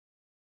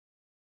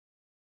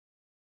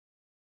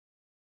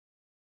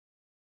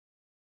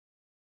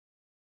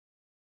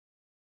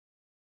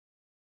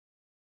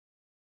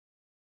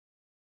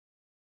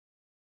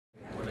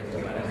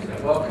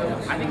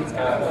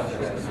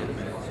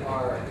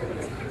our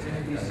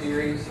Continuity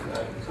series,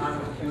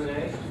 time of Q&A.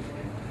 I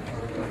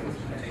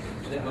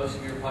think most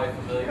of you are probably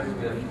familiar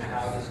with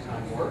how this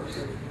time works.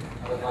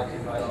 I would like to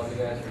invite all of you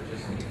guys to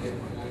just get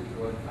food,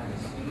 go and find a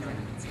seat,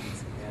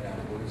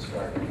 and we'll get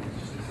started.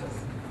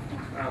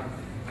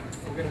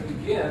 We're going to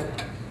begin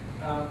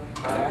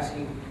by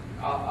asking,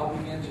 I'll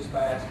begin just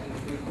by asking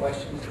three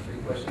questions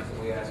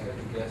that we ask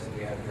every guest that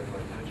we have here for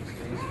our Continuity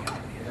series.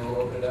 And then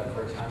we'll open it up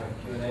for a time of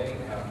Q&A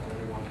and have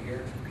everyone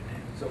here.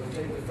 So we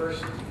think the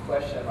first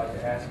question I'd like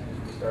to ask you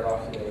as we start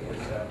off today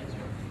is,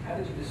 how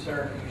did you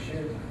discern, you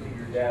shared that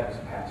your dad was a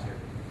pastor.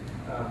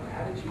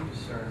 How did you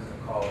discern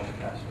the call of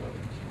pastoral?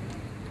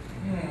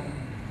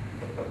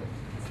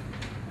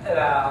 It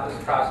was a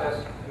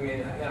process. I mean,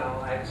 you know,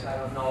 I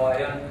don't know. I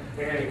don't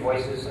hear any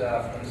voices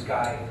from the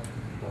sky,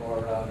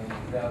 or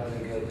that was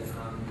good.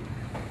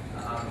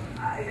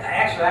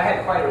 I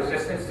had quite a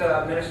resistance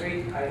to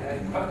ministry.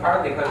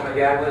 Partly because my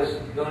dad was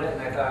doing it,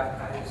 and I thought,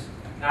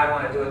 I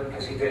want to do it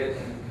because he did it,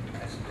 and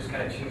it's just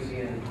kind of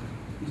cheesy and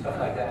stuff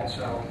like that.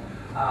 So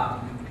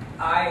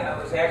I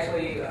was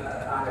actually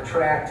on a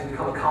track to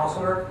become a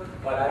counselor,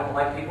 but I don't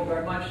like people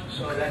very much,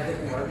 so that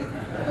didn't work.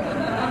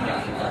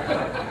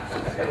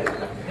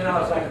 You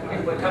know, it's like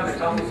people would come and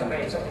tell me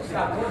something, so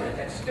stop doing it,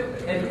 that's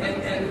stupid.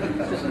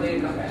 And so they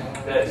come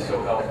back. That's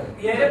so helpful.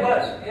 Yeah, it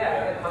was.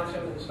 Yeah, I punch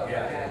him and stuff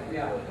like that.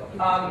 Yeah.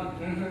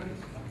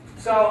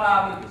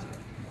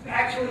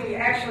 Actually,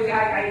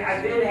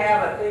 I did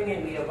have a thing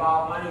in me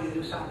about wanting to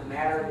do something that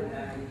mattered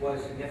and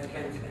was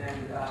significant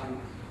and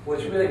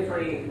was really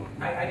pretty.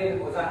 I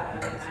was on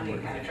any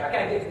kind of track.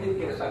 I did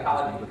get a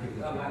psychology degree.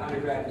 My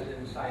undergrad was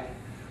in psych,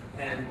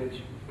 and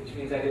which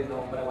means I didn't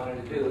know what I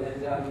wanted to do.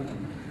 And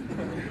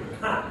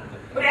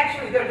but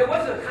actually, there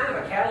was a kind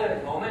of a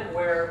catalytic moment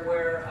where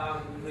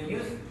the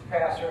youth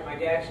pastor at my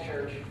dad's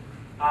church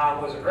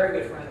was a very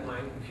good friend of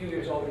mine, a few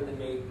years older than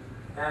me.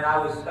 And I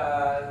was,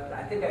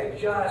 I think I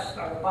was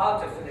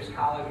about to finish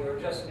college, or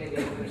just maybe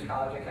I finished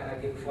college. I kind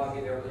of get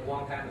flunky there. It was a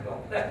long time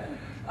ago.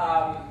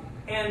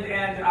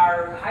 And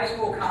our high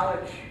school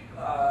college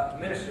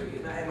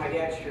ministry at my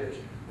dad's church,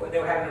 they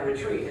were having a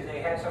retreat, and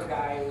they had some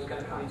guy who was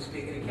going to come and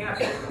speak, and he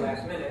canceled at the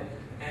last minute.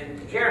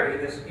 And Jerry,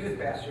 this youth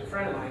pastor, a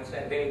friend of mine,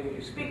 said, "Babe, would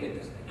you speak at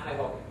this thing?" And I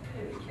go,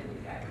 "Hey, you kidding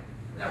me, Dad?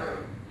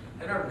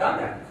 I've never done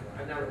that before.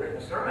 I've never written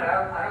a sermon.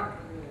 I don't."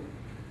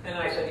 And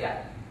I said,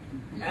 "Yeah."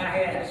 And I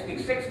had to speak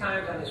 6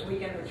 times on this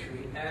weekend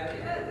retreat, and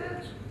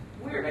it's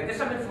weird. I guess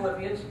I'm in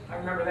Philippians. I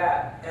remember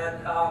that,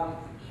 and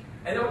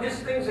there were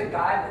just things that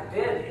God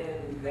did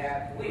in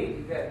that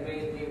week that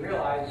made me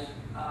realize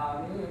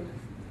I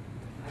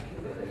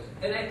can do this.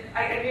 And I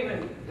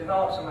even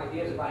developed some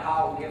ideas about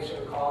how gifts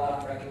are called out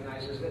and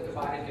recognizes that the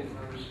body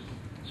confirms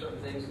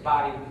certain things. The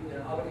body,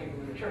 other people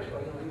in the church go,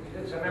 you can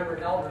do this. I remember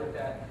an elder at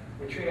that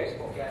retreat I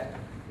spoke at.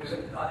 He was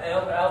an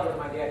elder at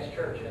my dad's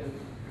church, and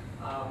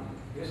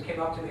he just came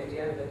up to me at the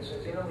end of it and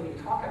says, when you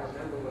talk, I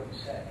remember what you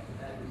said.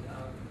 And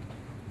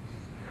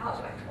I was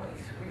like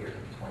 23 or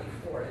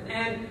 24.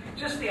 And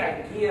just the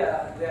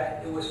idea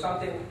that it was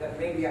something that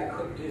maybe I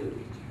could do,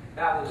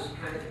 that was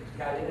kind of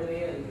got into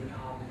me. And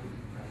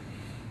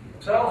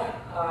so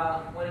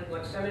went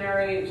to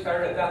seminary,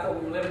 started at Bethel.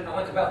 I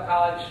went to Bethel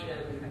College,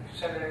 and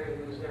seminary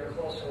was there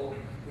close. So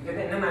we did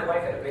it. And then my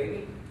wife had a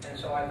baby. And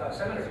so I thought,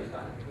 seminary's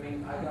done. I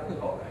mean, I thought it was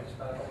over. I just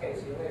thought, okay,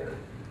 see you later.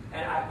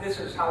 And this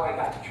is how I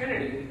got to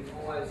Trinity,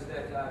 was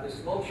that this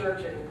little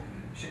church in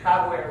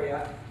Chicago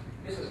area.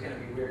 This is going to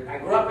be weird. I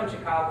grew up in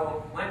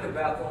Chicago, went to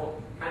Bethel,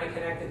 kind of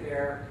connected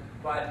there,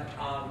 but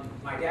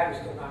my dad was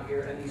still down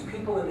here. And these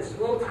people in this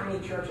little tiny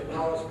church in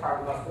Melrose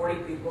Park, about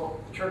 40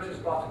 people, the church was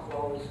about to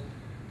close,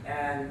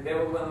 and they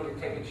were willing to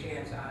take a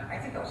chance on it. I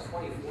think I was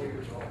 24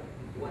 years old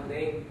when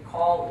they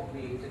called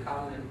me to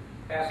come and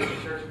pastor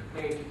the church.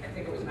 Paid, I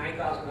think it was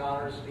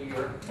 $9,000 a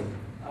year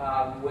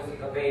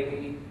with a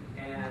baby,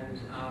 and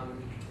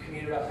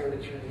commuted up here to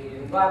Trinity,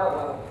 and blah, blah,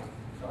 blah, blah.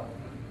 So,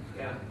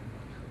 yeah.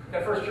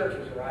 That first church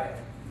was a riot.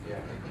 Yeah.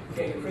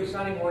 Okay, you preach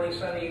Sunday morning,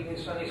 Sunday evening,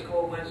 Sunday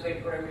school,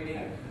 Wednesday prayer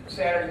meeting,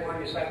 Saturday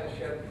morning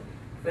discipleship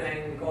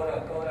thing, go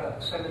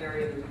to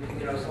seminary,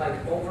 it's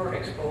like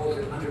overexposed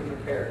and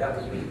underprepared. That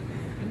was me.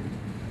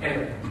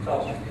 Anyway,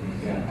 tell us.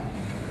 Yeah.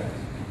 Okay.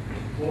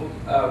 Well,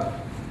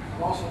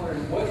 I'm also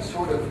wondering, what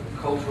sort of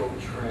cultural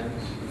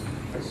trends,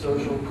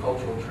 social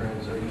cultural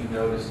trends, are you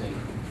noticing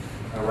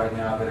right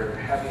now that are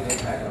having an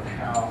impact on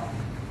how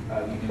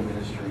you do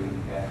ministry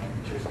at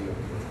Church of the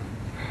Overflow?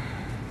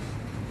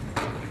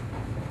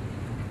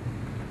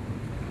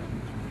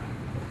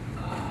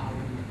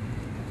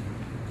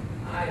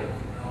 I don't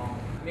know.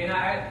 I mean,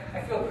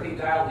 I feel pretty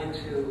dialed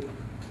into.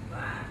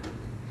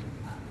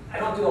 I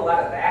don't do a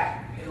lot of that.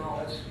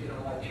 Let's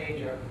like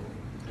change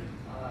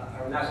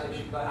our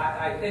message. But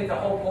I think the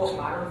whole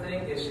postmodern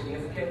thing is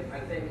significant. I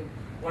think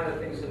one of the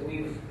things that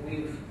we've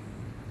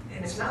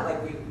and it's not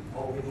like we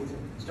need to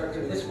start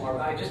doing this more,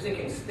 but I just think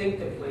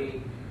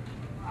instinctively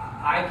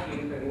I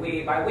keep,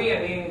 and by we I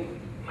mean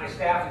my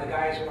staff and the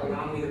guys who are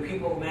around me, the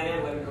people, men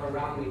and women who are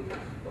around me,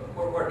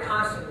 we're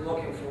constantly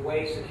looking for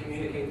ways to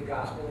communicate the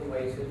gospel in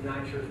ways that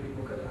non-church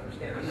people could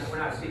understand. We're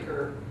not a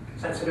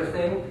seeker-sensitive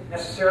thing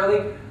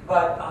necessarily,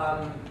 but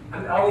I'm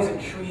always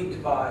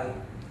intrigued by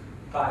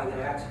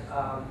that.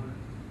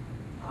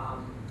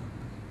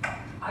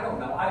 I don't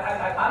know.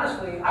 I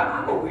honestly,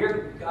 I'm a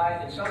weird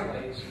guy in some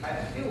ways. I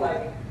feel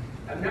like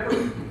I've never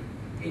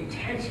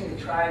intentionally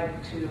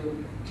tried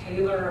to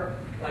tailor,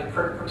 like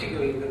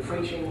particularly the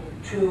preaching,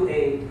 to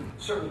a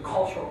certain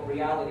cultural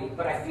reality.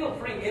 But I feel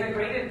pretty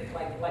integrated,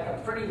 like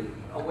I'm pretty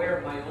aware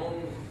of my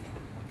own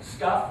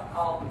stuff.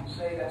 I'll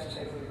say that's a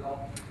safe way to go.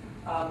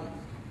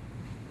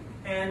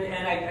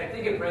 And I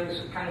think it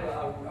brings kind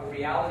of a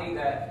reality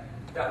that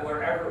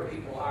wherever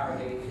people are,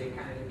 they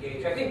kind of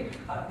engage. I think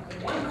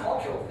one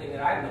cultural thing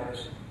that I've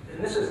noticed,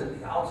 and this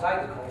isn't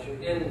outside the culture,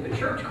 in the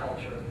church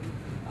culture,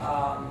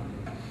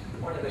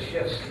 one of the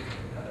shifts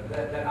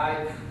that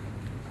I've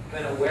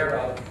been aware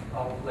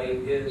of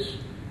late is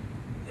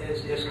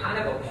kind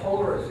of a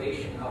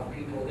polarization of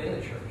people in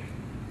the church.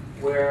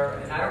 Where,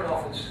 and I don't know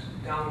if it's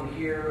down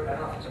here, I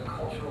don't know if it's a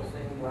cultural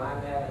thing where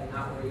I'm at and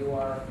not where you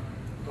are,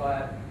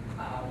 but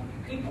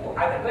people,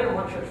 I've been in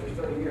one church for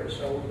 30 years,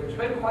 so there's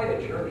been quite a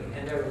journey,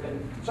 and there have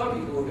been some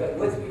people who've been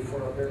with me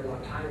for a very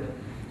long time. And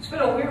it's been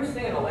a weird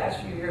thing in the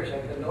last few years.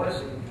 I've been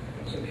noticing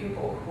some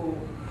people who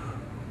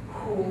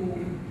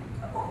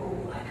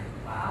like,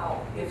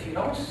 wow, if you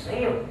don't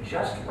say it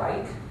just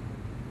right,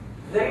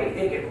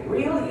 they get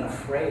really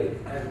afraid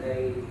and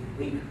they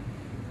leave.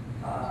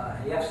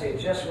 And you have to say it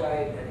just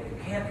right, and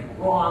it can't be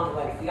wrong,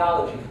 like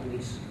theology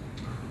police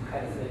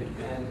kind of thing.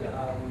 And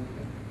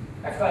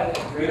I find it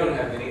We don't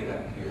have any of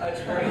that here.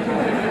 it's very oh my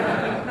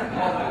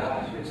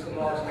gosh, it's the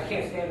most, I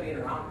can't stand being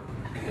around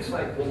it. It's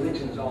like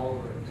religion's all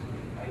over it.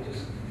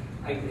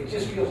 It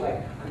just feels like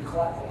I'm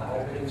caught in an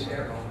opening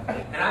ceremony.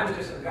 And I'm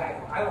just a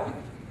guy, I don't,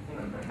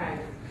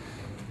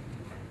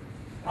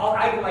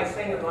 I can like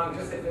sing along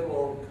just if it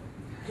will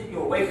get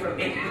you away from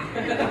me.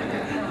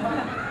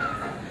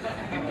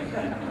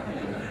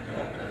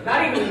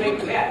 Not even to make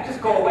me mad,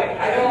 just go away.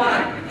 I don't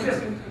want to,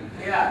 just,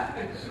 yeah,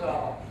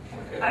 so.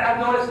 I've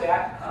noticed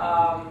that.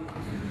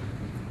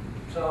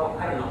 So,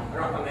 I don't know. I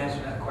don't know if I'm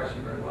answering that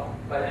question very well.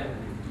 But,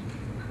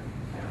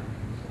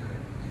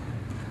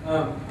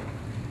 yeah.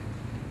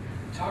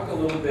 Talk a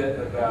little bit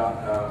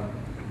about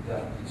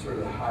the sort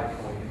of the high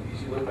point.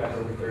 As you look back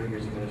over 30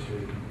 years of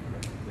ministry,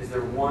 is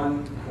there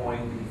one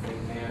point you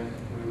think, man,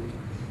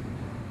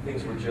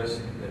 things were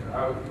just,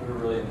 we were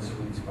really in the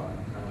sweet spot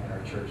in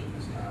our church at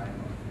this time.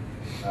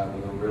 We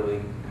were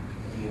really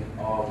being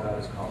all God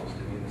has called us to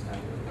be in this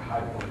time. The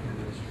high point of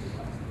ministry.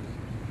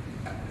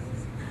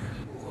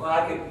 well,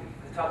 I could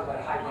talk about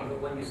a high point, but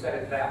when you said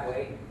it that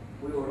way,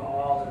 we were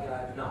all the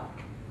God. No.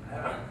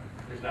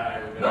 There's not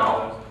ever been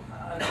No,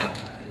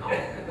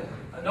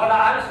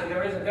 honestly,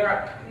 there isn't. There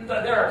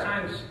are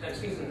times and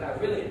seasons I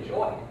really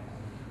enjoyed.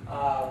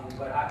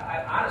 But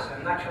I honestly,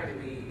 I'm not trying to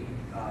be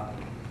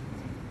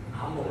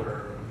humble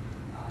or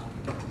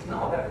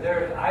no.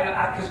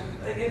 Because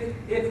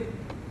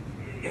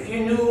if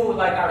you knew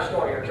like our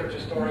story, our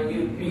church's story,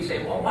 you'd be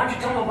saying, well, why don't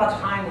you tell them about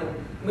the time when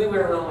we were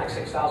around like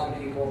 6,000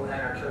 people and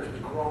our church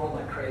was growing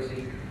like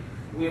crazy.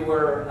 We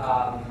were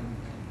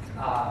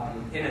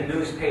in a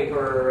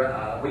newspaper.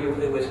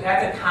 It was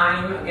at the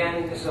time,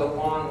 again, this is a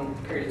long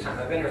period of time.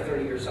 I've been here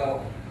 30 years,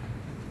 so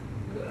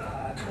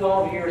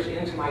 12 years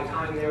into my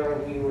time there,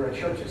 we were a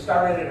church that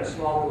started in a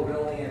small little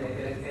building and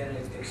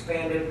it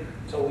expanded.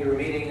 So we were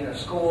meeting in a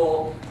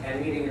school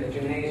and meeting in a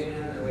gymnasium,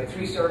 and we had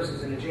 3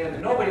 services in the gym,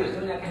 and nobody was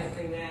doing that kind of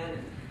thing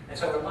then. And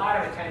so a lot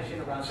of attention,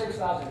 around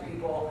 6,000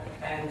 people.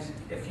 And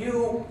if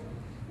you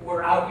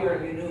were out here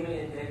and you knew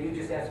me and you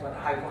just asked about the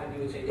high point,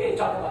 you would say, Dave,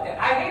 talk about that.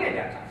 I hated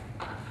that time.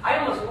 I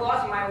almost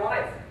lost my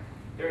life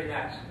during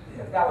that.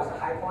 If that was the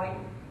high point,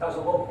 that was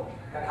a low point.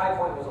 That high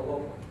point was a low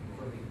point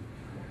for me.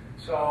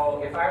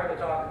 So if I were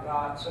to talk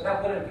about, so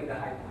that wouldn't be the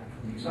high point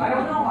for me. So I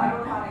don't know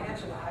how to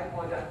answer the high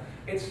point.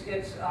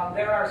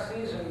 There are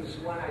seasons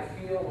when I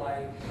feel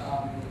like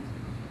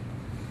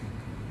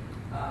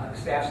the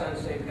staff's on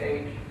the same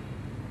page.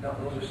 No,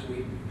 those are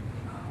sweet.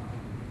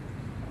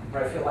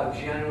 But I feel like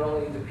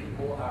generally the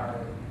people are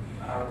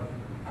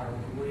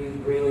really,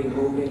 really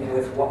moving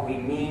with what we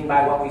mean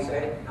by what we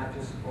say, not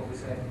just what we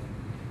say.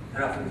 I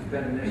don't know if you've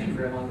been in ministry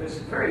very long. This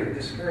is a very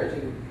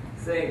discouraging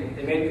thing,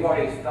 and maybe you've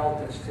already felt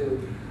this too.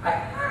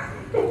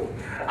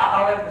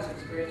 I'll have this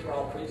experience where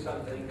I'll preach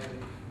something,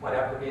 and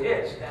whatever it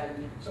is,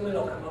 and somebody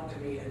will come up to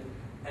me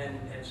and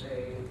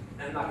say,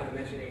 and I'm not going to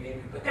mention any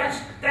name, but that's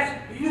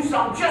you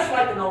sound just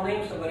like, and they'll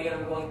name somebody,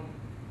 and I'm going,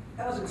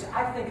 I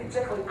think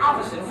exactly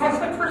opposite of what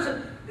the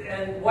person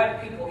and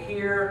what people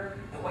hear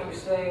and what you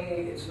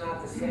say, it's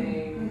not the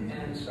same.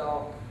 And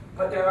so,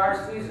 but there are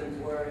seasons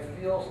where it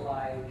feels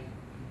like,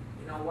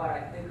 you know what,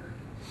 I think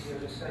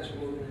there's a sense of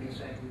moving in the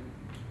same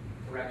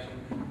direction.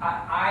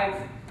 I'm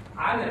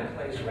in a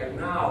place right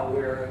now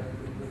where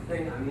the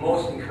thing I'm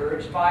most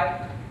encouraged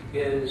by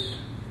is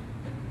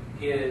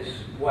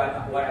what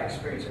I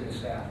experience in the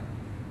staff.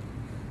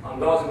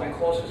 Those are my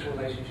closest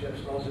relationships.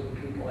 Those are the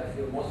people I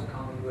feel most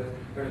accountable with.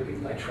 They're the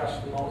people I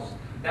trust the most.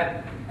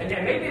 And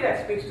maybe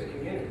that speaks to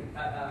community,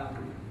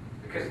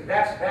 because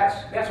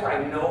that's where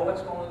I know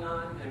what's going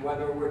on and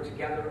whether we're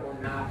together or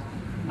not.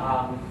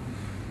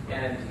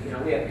 And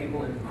we have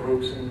people in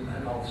groups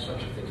and all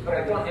sorts of things. But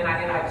I don't, and I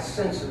have a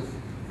sense of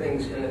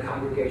things in the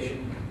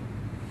congregation,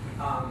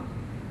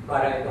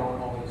 but I don't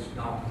always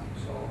know.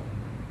 So,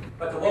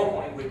 but the low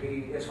point would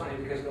be, it's funny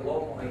because the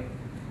low point,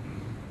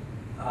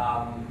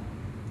 I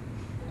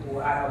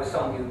was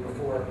telling you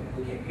before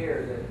we came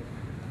here that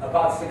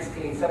about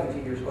 16,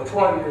 17 years ago,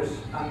 12 years,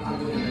 I'm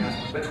doing the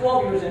math, but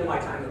 12 years into my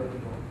time at Open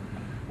Door,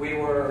 we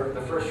were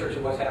the first church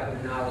of what's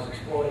happening now was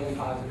exploding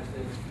positive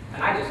things,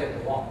 and I just hit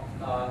the wall.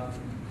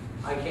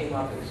 I came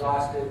up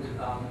exhausted,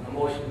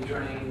 emotionally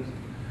drained.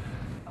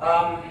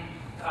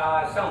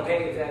 I was telling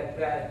Dave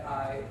that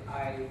I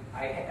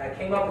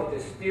came up with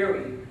this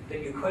theory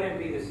that you couldn't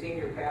be the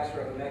senior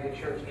pastor of a mega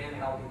church and a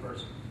healthy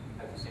person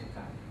at the same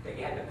time, that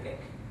you had to pick.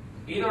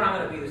 Either I'm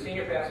going to be the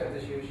senior pastor of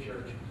this huge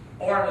church,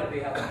 or I'm going to be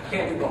healthy. You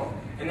can't do both.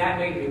 And that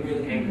made me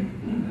really angry.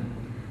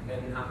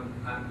 And I'm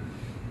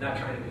not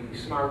trying to be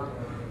smart or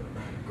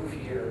goofy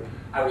here.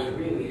 I was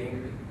really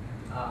angry.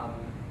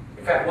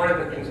 In fact, one of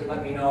the things that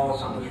let me know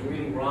something was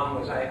really wrong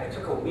was I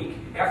took a week,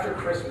 after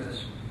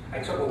Christmas, I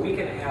took a week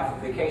and a half of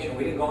vacation.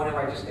 We didn't go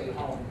anywhere, I just stayed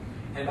home.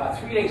 And about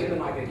 3 days into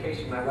my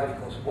vacation, my wife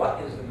goes, "What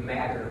is the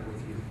matter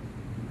with you?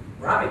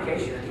 We're on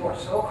vacation and you are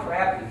so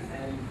crappy."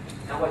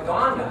 And what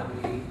dawned on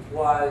me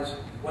was,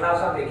 when I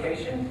was on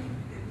vacation,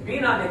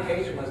 being on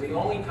vacation was the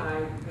only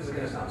time, this is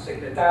going to sound sick,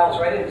 and it dials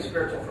right into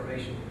spiritual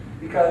formation,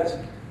 because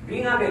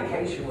being on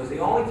vacation was the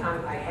only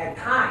time I had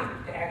time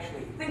to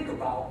actually think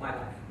about my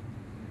life.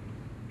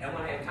 And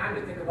when I had time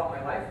to think about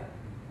my life,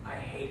 I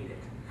hated it.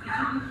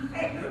 I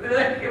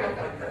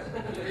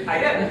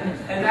did.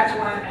 And that's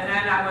when, and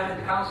then I went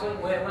into counseling,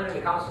 because I went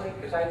into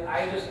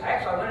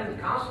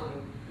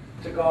counseling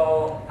to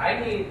go, I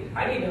need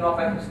to know if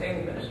I can stay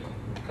in the ministry,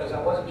 because I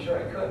wasn't sure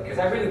I could, because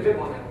I really did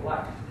want to have a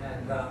life.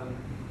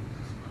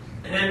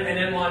 And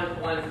then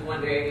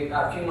one day,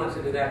 a few months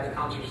into that, the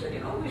counselor said,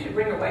 we should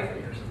bring your wife in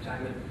here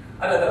sometime. And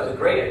I thought that was a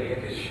great idea,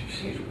 because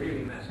she's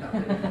really messed up.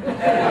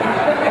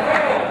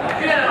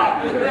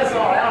 This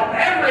will help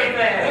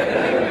everything.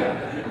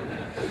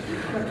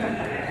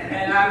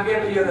 And I'm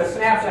giving you the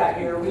snapshot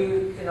here.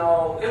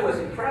 It was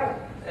incredible.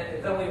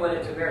 And then we went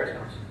into marriage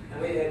counseling,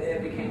 and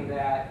it became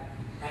that.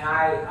 And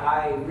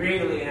I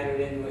really entered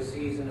into a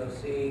season of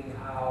seeing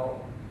how,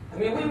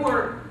 we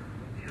weren't,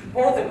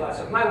 both of us,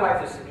 if my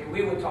wife is here,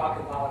 we would talk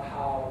about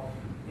how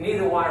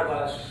neither one of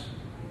us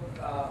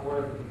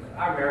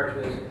our marriage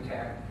was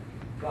intact.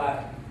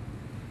 But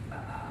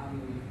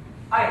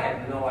I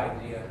had no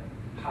idea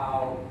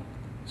how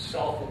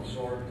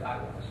self-absorbed I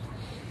was.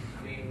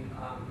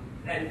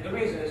 And the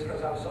reason is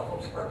because I was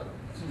self-absorbed.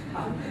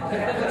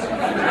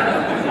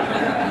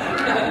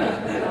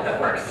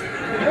 That works.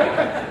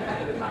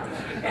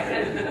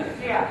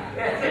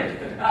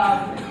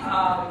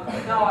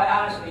 No, I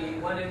honestly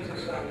went into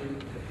some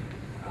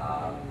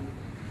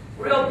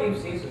real deep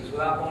seasons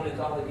without going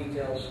into all the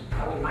details.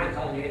 I wouldn't mind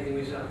telling you anything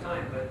we said on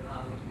time, but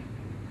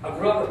I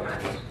grew up with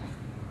parents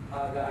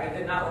that I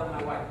did not love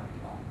my wife.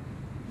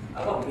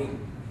 I love me.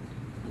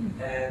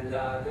 And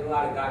did a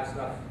lot of God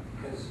stuff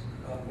because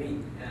of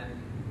me. And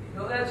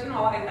that's I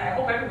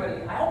hope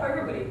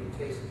everybody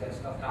faces that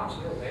stuff now,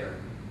 sooner or later,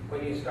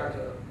 when you start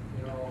to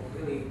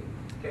really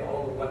get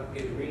hold of what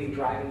is really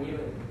driving you.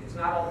 And it's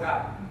not all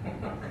God.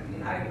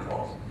 Not even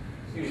close,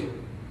 usually.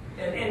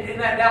 And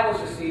that was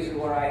the season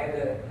where I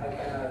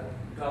kind of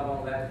dug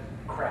all that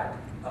crap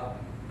up.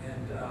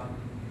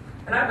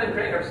 And I've been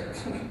great ever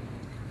since. Can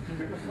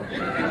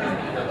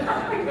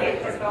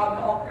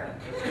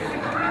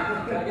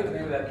I get the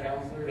name of that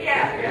counselor?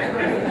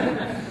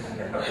 Yeah.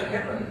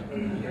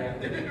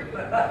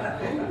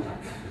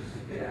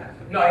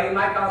 No,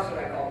 my counselor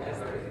I called him.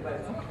 But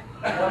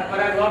what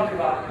I loved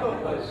about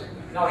him was,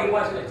 he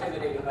wasn't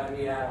intimidated by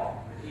me at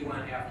all. He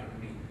went after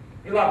me.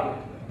 He loved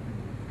me.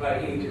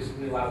 But he just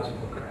knew I was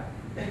full of crap.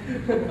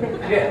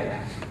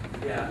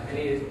 Yeah, and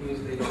he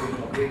used the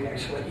original Greek,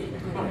 actually.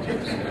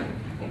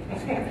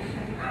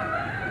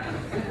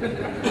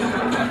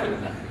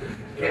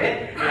 Get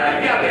it?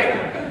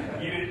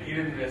 Yeah. You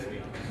didn't miss me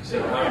on this. So,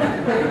 I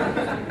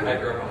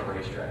grew up on a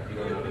racetrack. You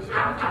don't notice it.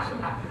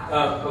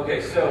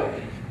 Okay, so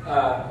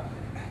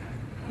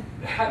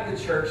how did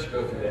the church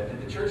go through that?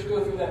 Did the church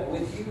go through that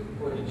with you,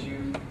 or did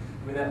you,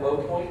 that low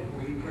point,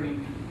 were you pretty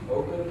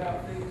open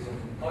about things?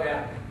 Oh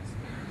yeah.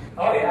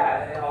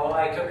 Well,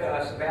 I took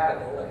a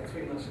sabbatical, like a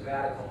 3-month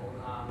sabbatical,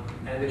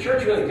 and the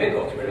church really did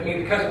go through it.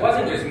 Because it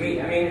wasn't just me.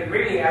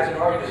 Really, as an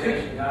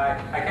organization,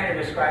 I kind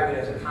of describe it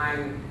as a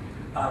time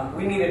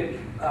we needed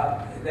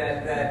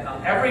that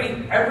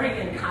every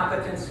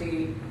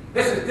incompetency.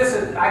 This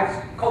is I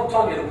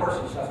told you the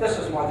personal stuff. This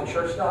is more the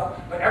church stuff.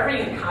 But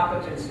every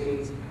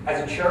incompetency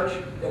as a church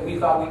that we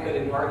thought we could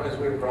ignore because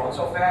we were growing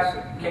so fast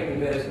came and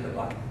bit us in the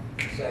butt.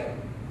 Said,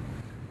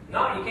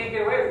 no, you can't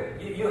get away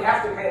with it. You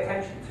have to pay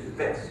attention to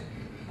this.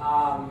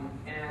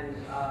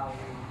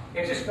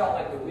 It just felt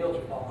like the wheels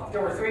were falling off.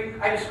 There were three,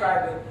 I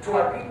described it to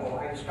our people,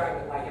 I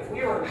described it like if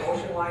we were an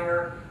ocean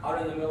liner out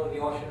in the middle of the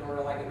ocean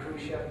or like a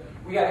cruise ship,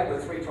 we got hit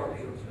with 3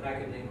 torpedoes, and I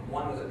could name them.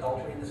 One was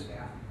adultery in the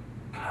staff.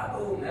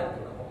 Boom, that'll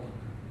put a hole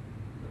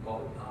in the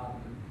boat.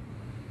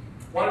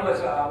 One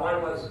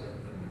was,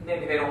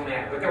 maybe they don't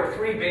matter, but there were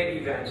 3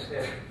 big events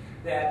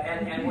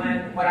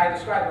and what I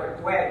described,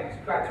 the way I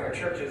described to our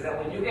church is that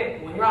when you're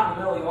out in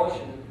the middle of the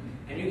ocean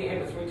and you get hit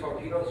with 3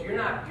 torpedoes, you're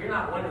not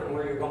wondering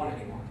where you're going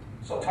anymore.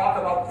 So talk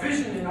about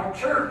vision in our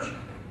church.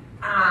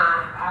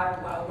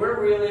 We're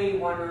really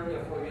wondering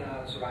if we're going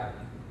to survive.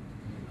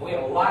 We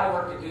have a lot of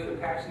work to do to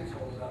patch these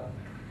holes up.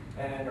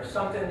 And there's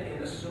something in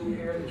the soup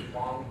here that's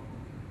wrong.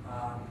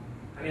 I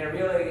mean, it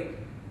really,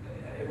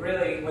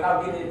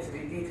 without getting into the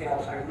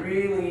details, I'm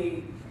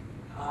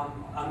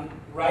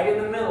right in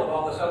the middle of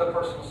all this other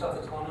personal stuff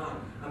that's going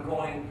on. I'm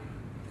going,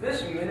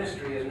 this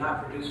ministry is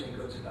not producing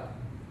good stuff.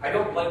 I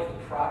don't like the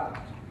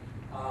product.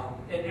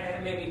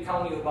 And maybe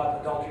telling you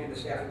about adultery in the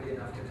staff would be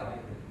enough to tell you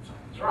that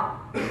something's wrong.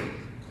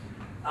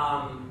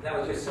 That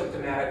was just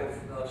symptomatic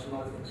of some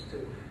other things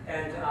too.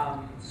 And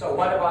so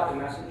what about the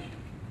message?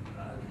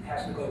 It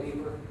has to go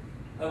deeper.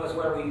 That was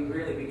where we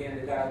really began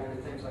to dive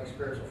into things like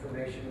spiritual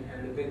formation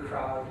and the big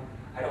crowd.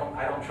 I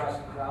don't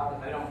trust the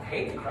crowd. I don't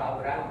hate the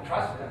crowd, but I don't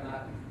trust it.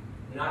 I'm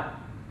not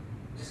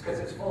just because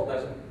it's full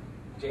doesn't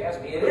jazz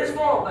me. It is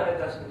full, but it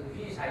doesn't.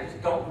 I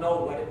just don't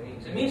know what it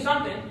means. It means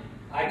something.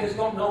 I just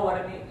don't know what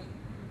it means.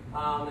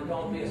 And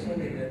don't be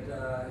assuming that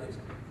it's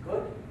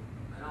good.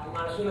 And I don't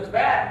want to assume it's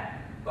bad.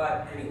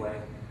 But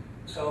anyway,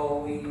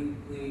 so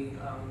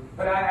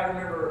but I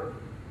remember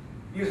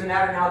using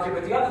that analogy.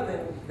 But the other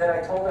thing that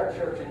I told our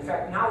church, in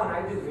fact, now when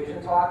I do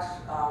vision talks,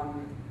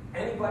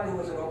 anybody who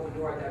was at Open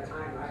Door at that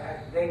time,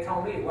 they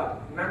tell me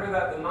what. Remember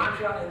that the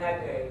mantra in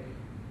that day,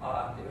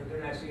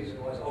 during that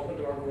season was Open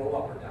Door, grow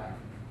up or die.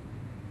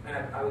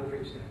 And I would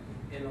preach that.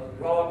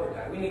 Grow up or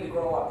die. We need to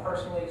grow up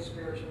personally,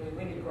 spiritually.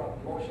 We need to grow up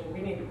emotionally.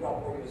 We need to grow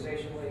up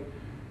organizationally.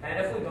 And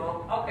if we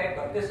don't, okay,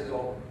 but this is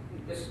over.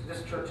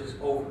 This church is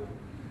over.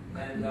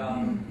 And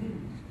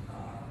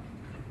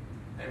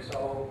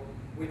so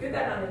we did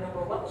that on a number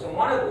of levels. And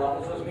one of the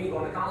levels was me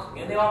going to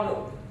counseling, and they all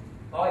knew.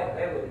 Oh yeah,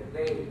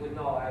 they would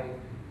know I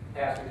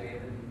Pastor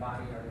Dave and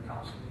Bonnie are in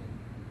counseling,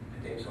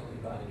 and Dave's hoping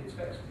Bonnie gets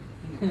fixed.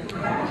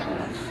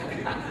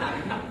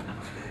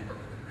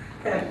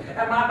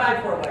 And my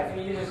poor life,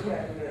 you just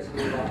can't do this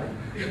anymore.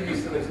 You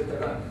still sit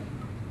there.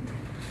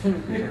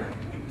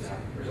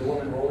 There's a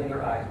woman rolling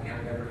her eyes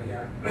behind every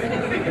hair.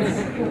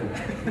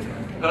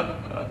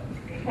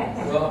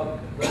 Well,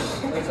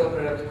 let's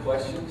open it up to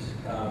questions.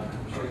 I'm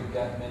sure you've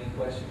got many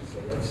questions, so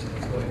let's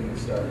go ahead and get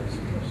started with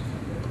some questions.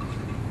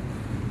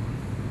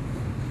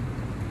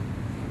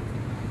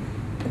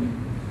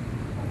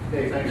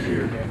 Hey, thanks for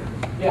your candor.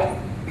 Yeah.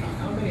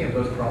 How many of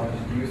those problems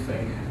do you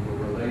think were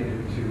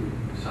related to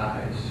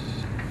size?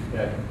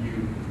 That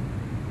you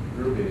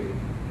grew big,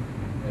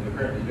 and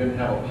apparently you didn't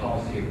have a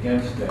policy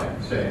against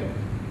that, saying,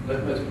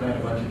 let's plant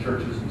a bunch of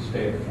churches and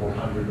stay at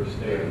 400 or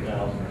stay at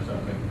 1,000 or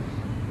something.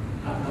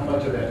 How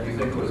much of that do you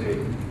think was a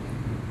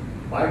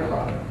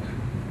byproduct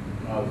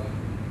of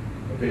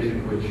a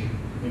vision which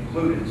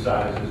included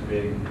size as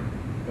being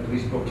at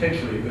least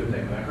potentially a good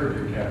thing? And I heard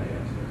your caveats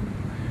there.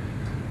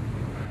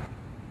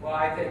 Well,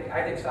 I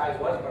think size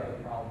was part of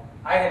the problem.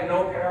 I had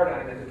no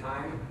paradigm at the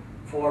time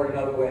for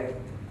another way.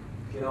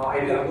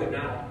 I would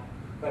now,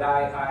 but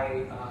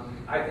I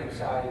think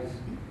size.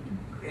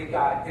 It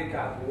got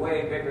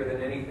way bigger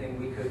than anything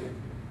we could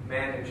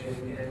manage,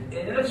 and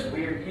it's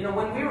weird.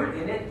 When we were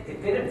in it,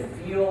 it didn't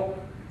feel.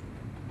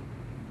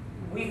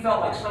 We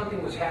felt like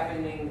something was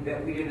happening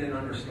that we didn't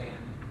understand.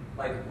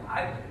 Like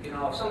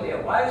if somebody,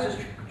 why is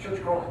this church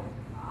growing?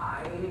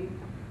 I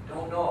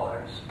don't know.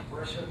 There's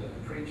worship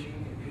and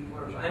preaching, and people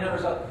are. And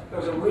there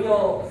was a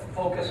real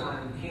focus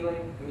on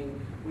healing. I mean,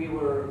 we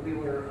were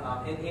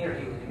in inner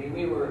healing. I mean,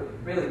 we were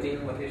really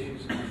dealing with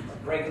issues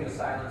of breaking the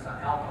silence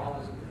on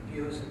alcoholism,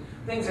 abuse, and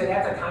things that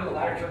at the time a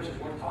lot of churches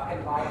weren't talking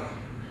about.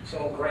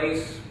 So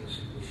grace was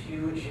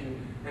huge,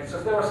 and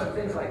so there were some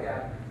things like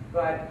that.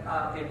 But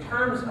in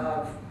terms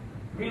of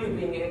really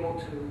being able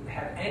to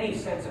have any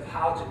sense of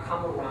how to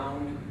come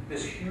around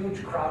this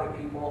huge crowd of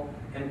people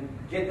and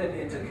get them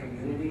into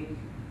community,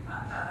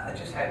 I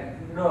just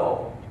had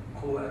no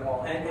clue at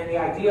all. And the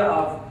idea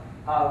of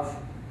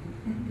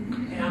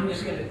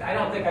and I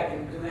don't think I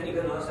can do any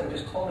good unless I'm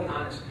just totally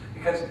honest,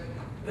 because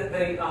the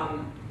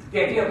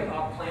idea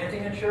of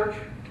planting a church,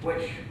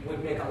 which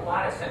would make a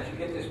lot of sense. You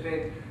get this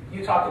big,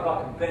 you talked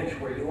about the bench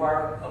where you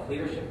are of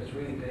leadership is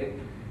really big.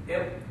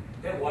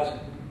 It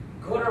wasn't.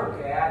 Good or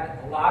bad,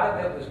 a lot of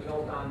it was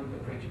built on the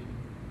preaching.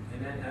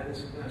 And then this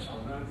is going to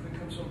sound, I don't think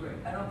I'm so great.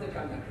 I don't think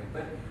I'm that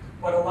great.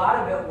 But a lot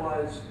of it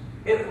was,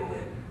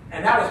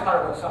 and that was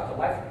part of what sucked the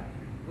life out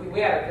of me.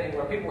 We had a thing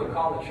where people would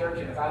call the church,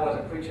 and if I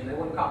wasn't preaching, they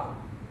wouldn't come.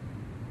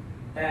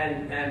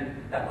 And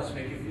that must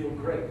make you feel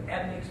great.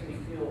 That makes me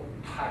feel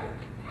tired.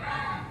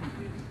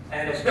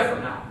 And it's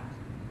different now.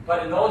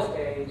 But in those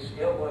days,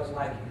 it was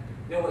like,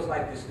 there was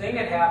like this thing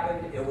that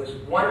happened. It was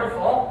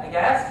wonderful, I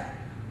guess,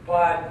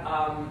 but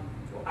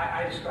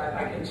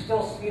I can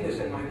still see this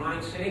in my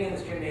mind, sitting in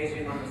this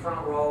gymnasium on the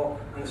front row,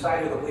 on the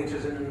side of the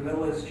bleachers, and in the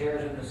middle of the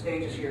chairs, and the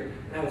stage is here.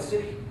 And I would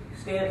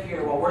stand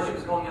here while worship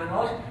is going on. And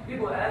all these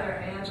people had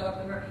their hands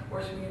up and they're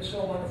worshiping, is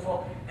so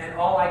wonderful. And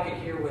all I could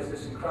hear was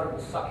this incredible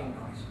sucking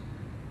noise,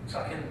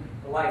 sucking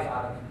the life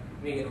out of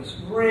me. It was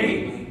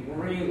really,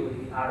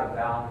 really out of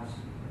balance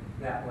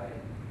that way.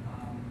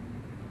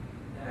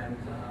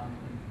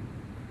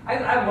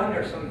 I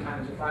wonder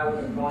sometimes if I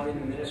would have gone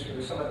into ministry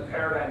with some of the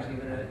paradigms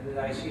even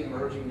that I see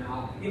emerging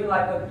now, even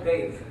like what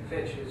Dave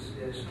Fitch is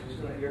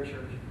doing at your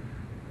church,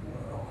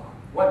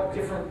 what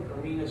different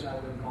arenas I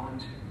would have gone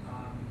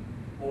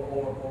to,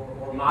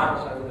 or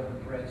models I would have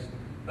embraced.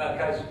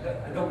 Because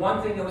the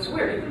one thing that was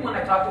weird, even when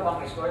I talked about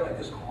my story like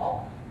this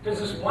call, there's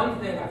this one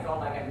thing I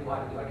felt like I knew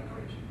how to do. I could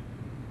preach.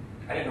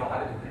 I didn't know how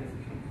to do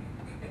anything.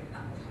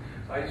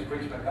 So I just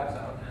preached my guts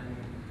out.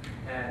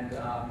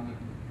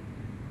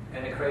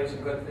 And it created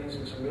some good things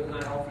and some really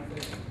unhealthy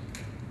things.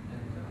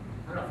 And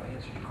I don't know if I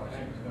answered your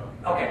question.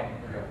 Okay.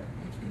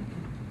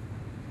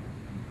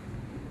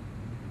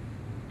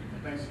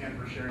 Thanks again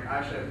for sharing. I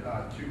actually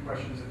have 2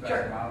 questions, if that's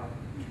Sure. allowed.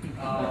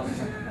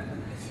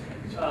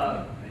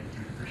 Thank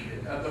you, appreciate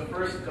it.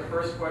 The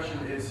first question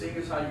is, seeing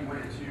as how you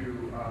went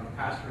to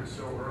pastorate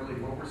so early,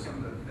 what were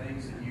some of the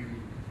things that you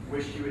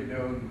wished you had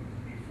known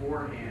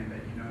beforehand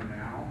that you know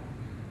now?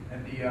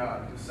 And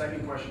the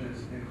second question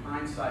is, in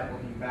hindsight,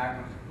 looking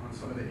back on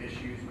some of the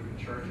issues with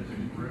the church as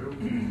it grew,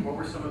 what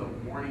were some of the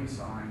warning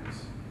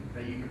signs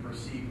that you can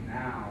perceive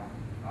now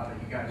that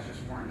you guys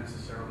just weren't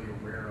necessarily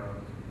aware of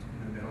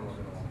in the middle of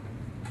it all?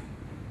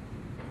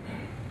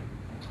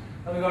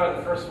 Let me go to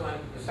the first one,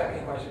 the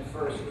second question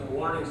first, the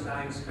warning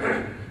signs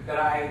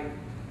that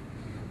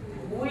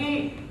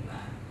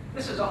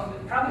this is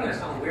probably going to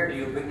sound weird to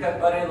you,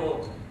 but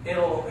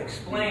it'll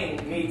explain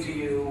me to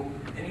you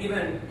and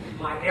even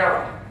my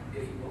era,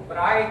 if you will. But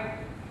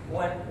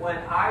when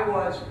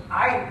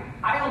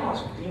I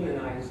almost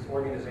demonized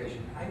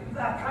organization.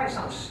 That probably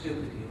sounds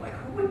stupid to you, like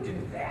who would do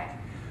that?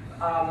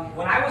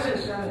 When I was in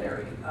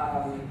seminary,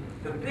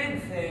 the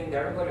big thing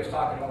that everybody was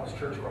talking about was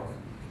church growth.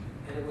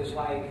 And it was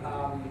like,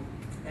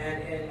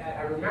 and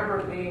I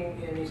remember being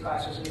in these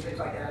classes and things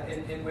like that,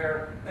 and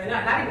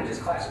not even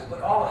just classes,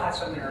 but all the hot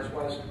seminars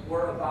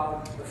were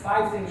about the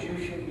 5 things you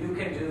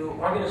can do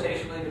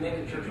organizationally to make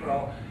the church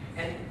grow.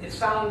 And it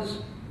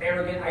sounds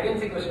arrogant. I didn't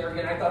think it was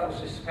arrogant. I thought it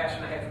was just a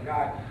passion I had for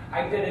God.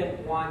 I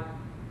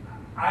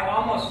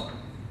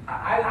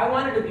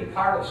wanted to be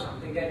part of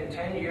something that in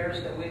 10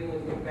 years that we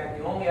would look back,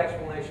 the only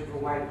explanation for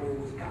why it grew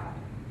was God.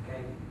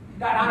 Okay?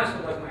 That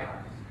honestly was my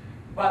heart.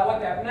 But what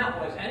that meant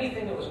was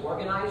anything that was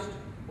organized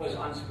was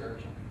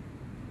unspiritual.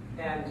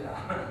 And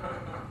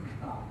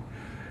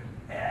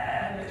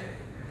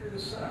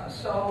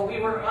so we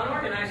were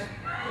unorganized.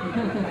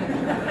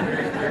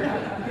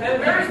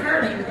 And very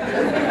spiritual.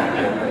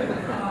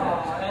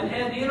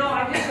 And you know,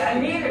 I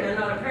needed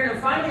another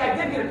paradigm. Finally, I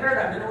did get a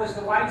paradigm, and it was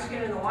the wide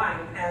skin and the wine.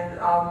 And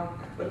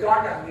what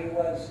dawned on me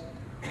was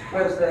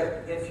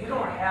that if you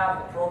don't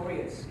have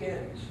appropriate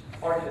skins,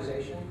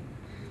 organization,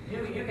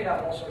 you can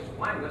have all sorts of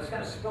wine, but it's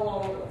going to spill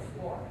all over the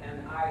floor. And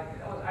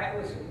it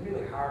was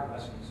really hard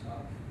lessons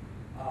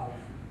of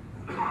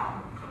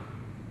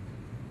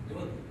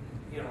doing,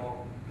 you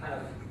know, kind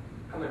of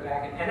coming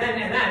back. And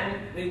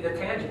then the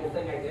tangible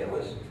thing I did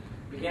was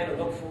began to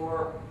look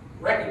for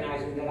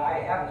recognizing that I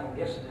have no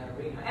gifts in that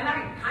arena. And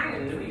I kind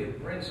of knew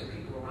you'd bring some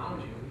people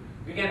around you.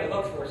 Began to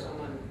look for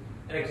someone,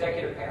 an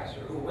executive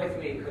pastor, who with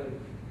me could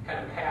kind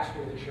of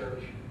pastor the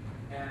church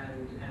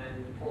and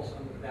pull some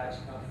of that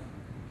stuff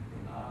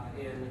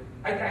in.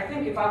 I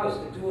think if I was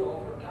to do it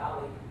over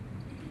golly,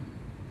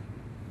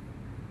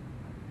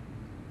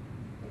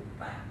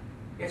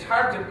 it's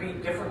hard to be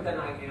different than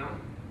I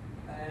am.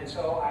 And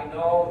so I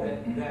know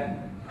that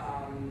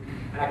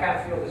and I kind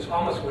of feel this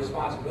almost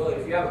responsibility.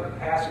 If you have a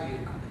capacity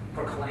to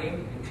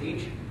proclaim and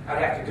teach, I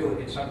would have to do it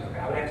in some capacity.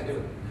 I would have to do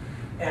it.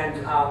 And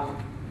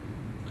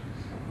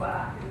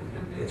but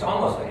it's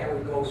almost like I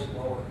would go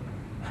slower.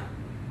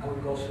 I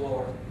would go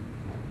slower.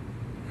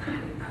 I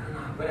don't know.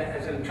 But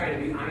as I'm trying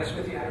to be honest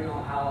with you, I don't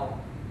know how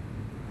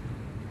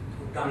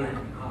to have done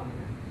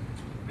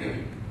that.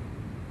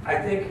 I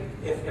think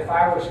if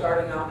I were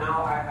starting out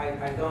now,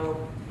 I don't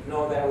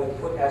know that I would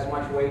put as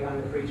much weight on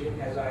the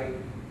preaching as I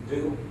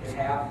do and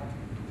have.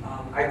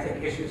 I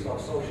think issues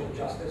of social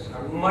justice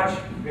are much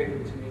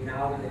bigger to me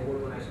now than they were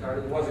when I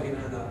started. It wasn't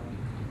even on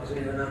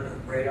the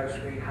radar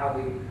screen how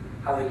we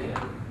can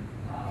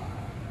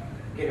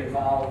get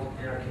involved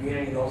in our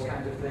community, those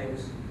kinds of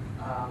things.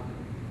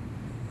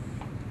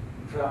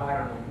 So I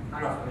don't know. I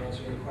don't know if I'm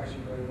answering your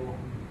question very well.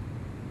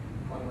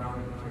 Going around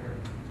and around here.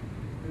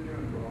 You're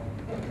doing well.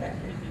 Okay.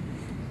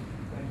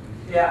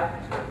 Yeah.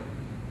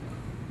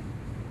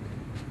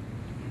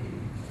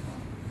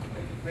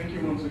 Thank you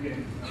once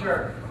again.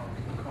 Sure.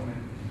 For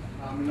coming.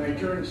 I'm a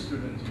Nigerian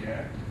student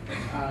here,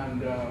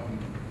 and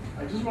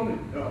I just want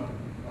to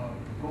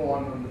go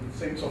on the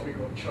same topic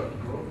of church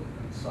growth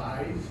and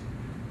size.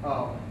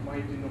 my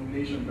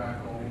denomination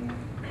back home in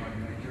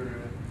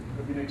Nigeria,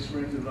 have been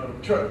experiencing a lot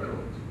of church growth.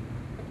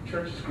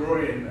 Church is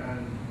growing,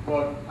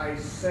 but I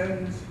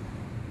sense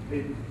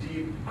a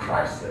deep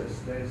crisis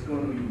that is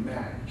going to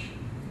emerge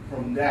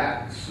from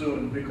that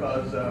soon,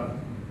 because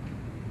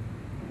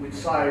with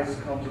size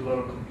comes a lot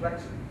of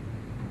complexity.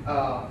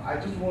 I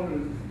just want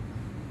to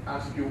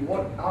ask you,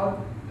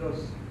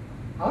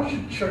 how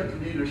should church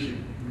leadership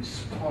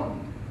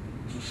respond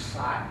to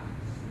size,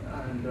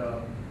 and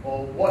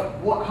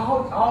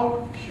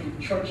how should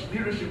church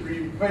leadership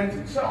reinvent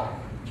itself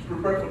to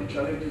prepare for the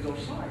challenges of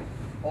size?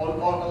 Or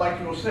like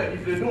you said,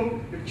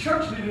 if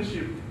church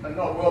leadership are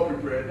not well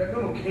prepared, they're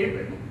going to cave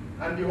in,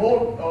 and the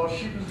whole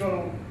ship is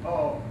going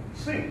to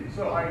sink.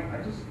 So I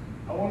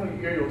want to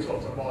hear your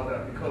thoughts about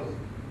that, because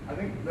I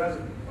think that's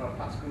a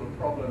particular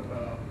problem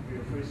we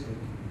are facing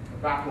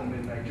back home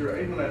in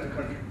Nigeria, even as a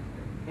country.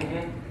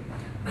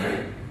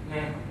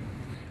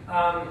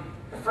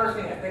 The first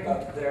thing I think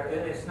of there,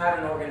 and it's not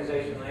an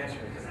organizational answer,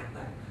 because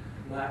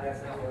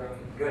that's not where I'm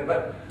good,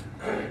 but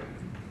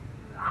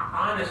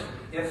honestly,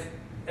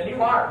 and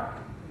you are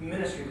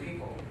ministry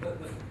people,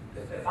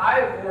 if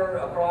I were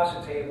across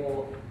the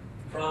table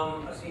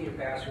from a senior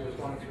pastor who was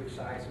going through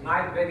size,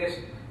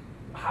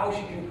 how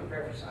should you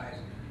prepare for size?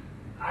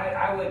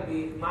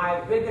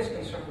 My biggest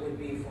concern would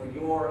be for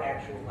your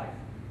actual life,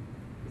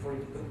 for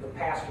the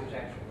pastor's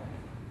actual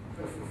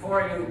life.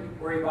 Before you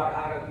worry about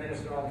how to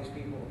minister all these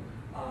people,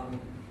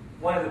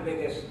 one of the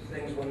biggest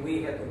things when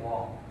we hit the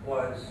wall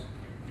was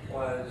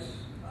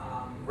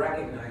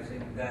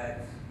recognizing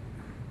that,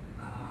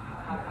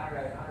 how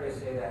do I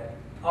say that?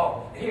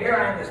 Oh, here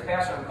I am, this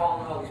pastor, I'm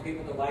calling all these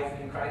people to life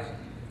in Christ.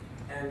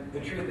 And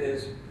the truth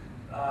is,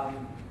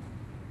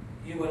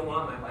 you wouldn't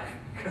want my life,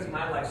 because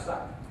my life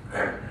sucked.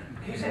 Can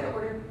you say that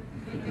word?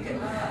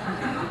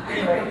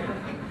 Anyway.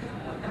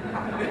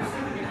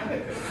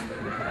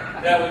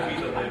 That would be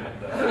the limit,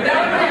 though. I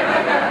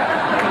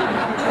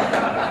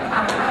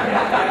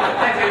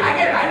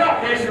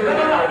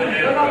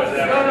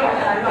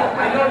know.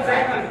 I know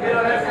exactly.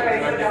 That's how I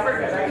said that word,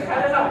 because I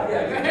don't know.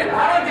 I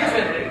don't do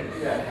anything.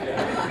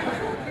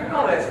 I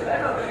know this.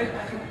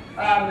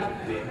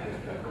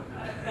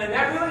 And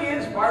that really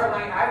is part of I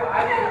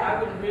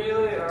would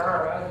really, I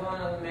was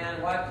wondering,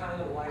 man, what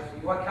kind of life do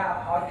you, what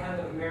kind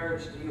of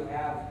marriage do you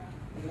have?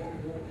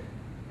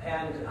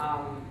 And,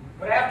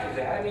 but after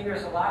that, I mean,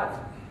 there's a lot of,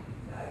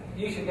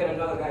 you should get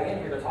another guy in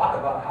here to talk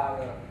about how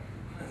to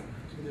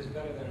do this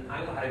better than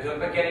I know how to do it,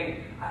 but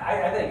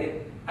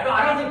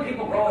I don't think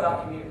people grow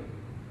without community.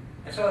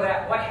 And so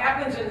that what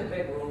happens in the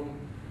big room,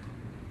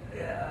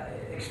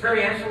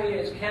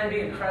 experientially, can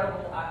be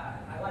incredible.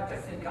 I like to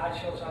think God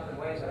shows up in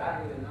ways that I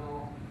don't even know.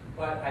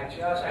 But I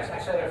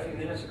said it a few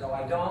minutes ago,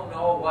 I don't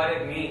know what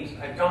it means.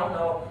 I don't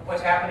know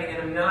what's happening,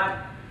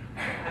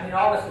 and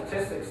all the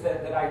statistics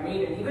that I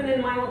read, and even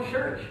in my own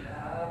church,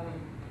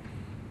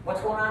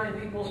 what's going on in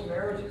people's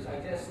marriages. I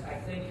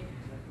think,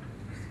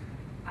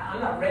 I'm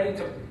not ready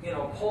to,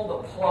 pull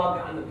the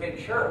plug on the big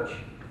church,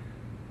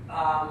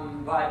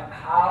 but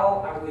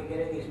how are we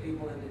getting these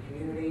people into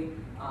community?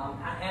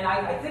 And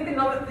I think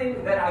another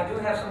thing that I do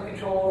have some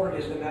control over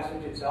is the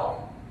message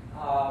itself.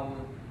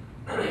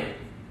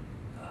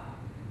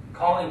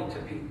 Calling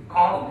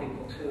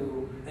people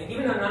to, and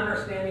even an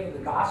understanding of the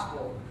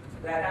gospel.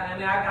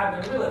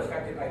 I've been really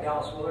affected by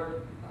Dallas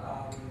Willard,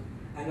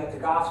 and that the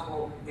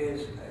gospel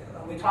is,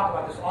 we talk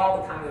about this all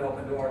the time at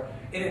Open Door,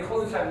 it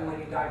includes heaven when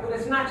you die, but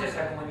it's not just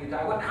heaven when you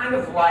die. What kind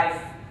of life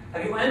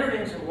have you entered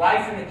into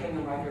life in the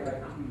kingdom right here,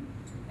 right now?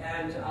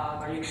 And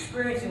are you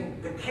experiencing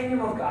the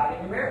kingdom of God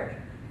in your marriage?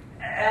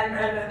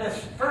 And the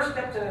first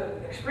step to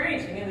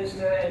experiencing it is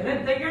to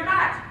admit that you're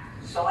not.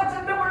 So let's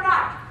admit we're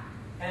not.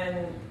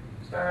 And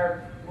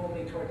start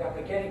moving toward that,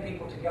 but getting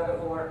people together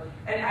who are,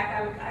 and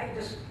I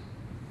just,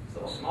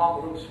 little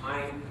small groups,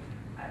 fine,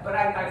 but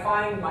I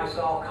find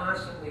myself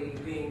constantly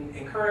being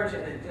encouraged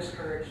and then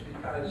discouraged,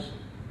 because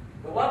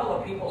the level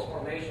of people's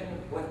formation,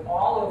 with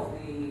all of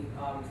the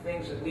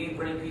things that we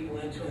bring people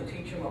into and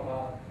teach them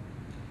about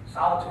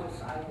solitude,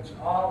 silence,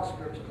 all the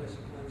spiritual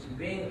disciplines, and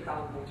being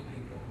accountable to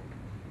people,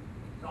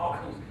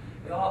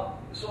 it all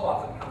so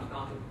often comes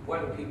down to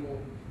whether people.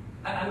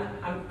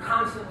 I'm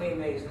constantly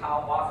amazed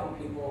how often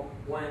people,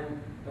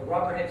 when the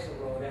rubber hits the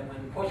road and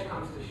when push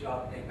comes to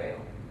shove, they bail.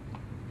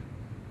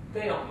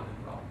 They don't want to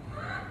grow.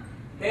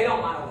 They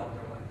don't want to love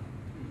their wife.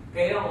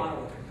 They don't want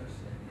to look at their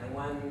sin.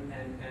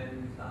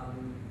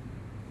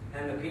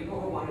 And the people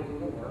who want to do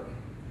the work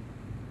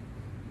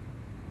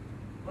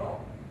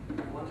grow.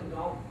 The ones who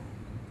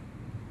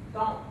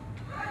don't.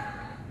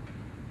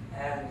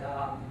 And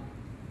I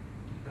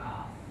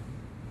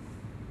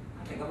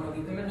think I'm going to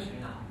leave the ministry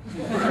now.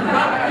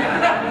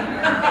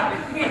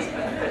 This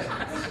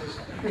is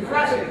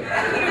depressing.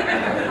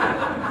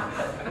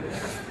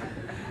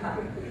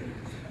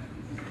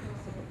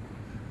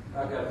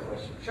 I've got a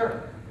question. Sure.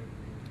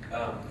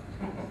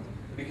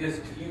 Because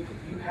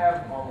you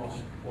have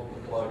almost pulled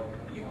the plug.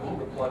 You pulled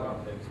the plug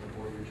on things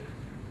before. You're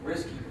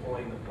risky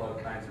pulling the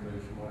plug kinds of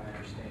moves, from what I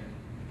understand.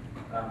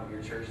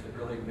 Your church that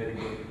really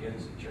mitigate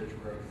against church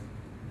growth.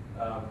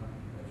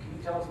 Can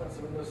you tell us about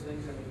some of those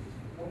things? I mean,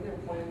 wasn't there a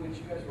point in which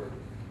you guys you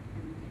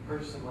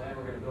purchased some land,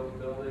 we're going to build a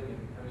building,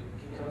 and I mean,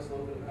 can you tell us a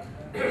little bit about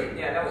that?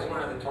 Yeah, that was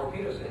one of the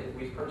torpedoes.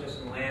 We purchased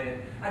some land.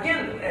 And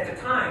again, at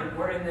the time,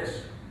 we're in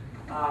this,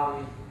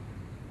 the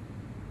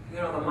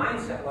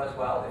mindset was,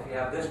 well, if you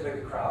have this big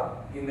a crowd,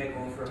 you make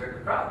room for a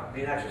bigger crowd. I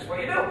mean, that's just what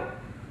you do.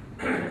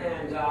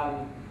 And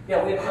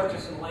we had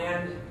purchased some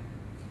land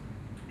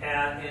in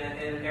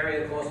an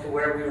area close to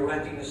where we were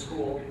renting the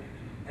school.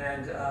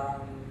 And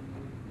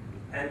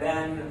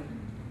then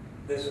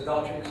this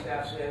adultery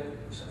staff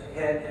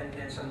hit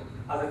and some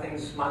other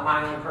things,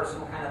 my own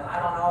personal kind of, I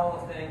don't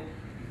know thing.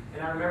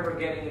 And I remember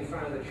getting in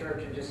front of the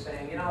church and just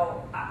saying,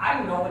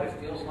 I know what it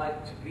feels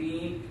like to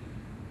be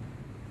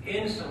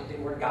in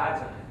something where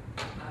God's on it.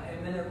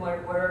 And then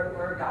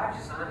where God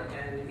is on it.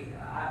 And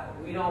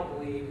we don't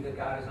believe that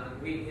God is on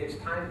it. It's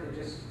time to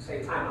just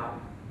say, time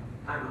out.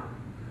 Time out.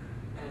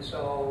 And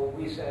so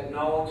we said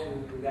no to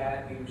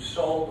that. We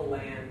sold the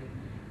land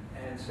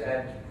and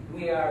said,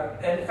 we are,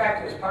 and in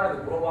fact, it was part of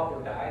the grow up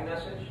or die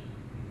message.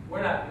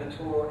 We're not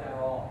mature at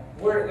all.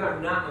 We're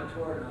not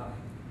mature enough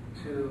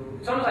to,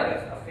 it's almost like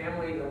a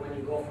family that when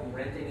you go from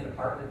renting an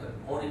apartment to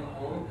owning a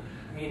home.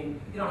 I mean,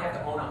 you don't have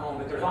to own a home,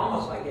 but there's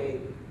almost like you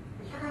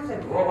have to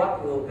grow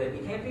up a little bit.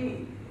 You can't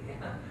be,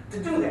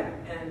 to do that.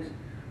 And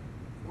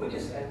we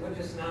just said, we're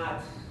just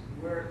not,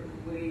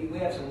 we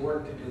have some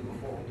work to do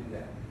before we do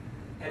that.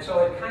 And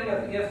so it kind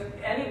of, if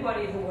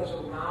anybody who was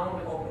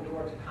around Open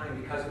Door at the time,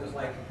 because it was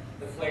like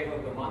the flavor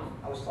of the month,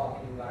 I was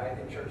talking about, I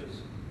think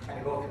churches kind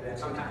of go through that.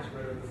 Sometimes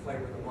we're the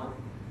flavor of the month,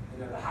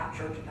 and they're the hot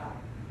church now.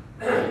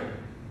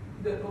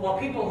 Well,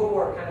 people who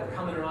were kind of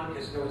coming around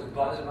because there was a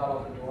buzz about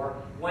Open Door,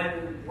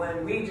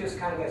 when we just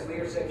kind of as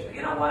leadership said,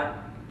 you know what,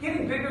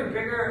 getting bigger and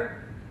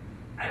bigger,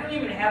 I don't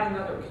even have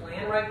another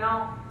plan right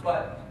now,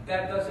 but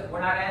that doesn't,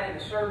 we're not adding a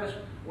service,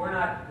 we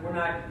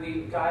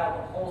dialed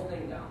the whole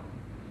thing down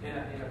in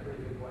a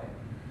pretty good way.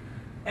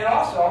 And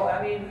also,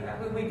 I mean,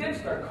 we did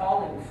start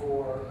calling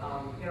for,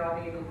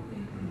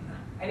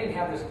 I didn't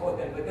have this quote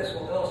then, but this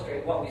will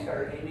illustrate what we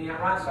started aiming at.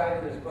 Ron Sider,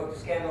 in his book, The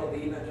Scandal of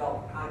the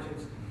Evangelical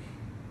Conscience,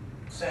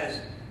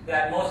 says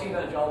that most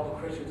evangelical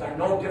Christians are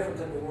no different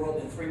than the world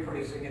in three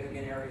pretty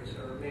significant areas,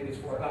 or maybe it's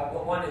four.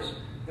 But one is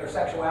their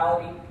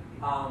sexuality,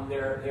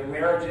 their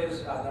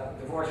marriages, the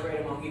divorce rate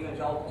among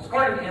evangelicals,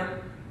 according to him,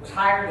 was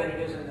higher than it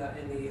is in the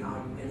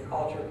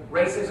culture.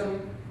 Racism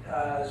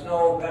is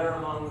no better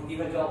among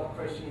evangelical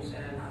Christians,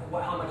 and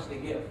how much they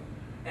give.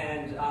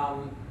 And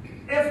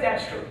if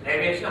that's true,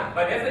 maybe it's not,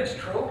 but if it's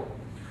true,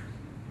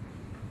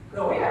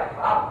 no, we have a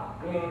problem.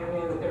 I mean,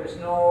 there's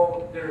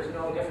no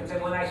difference.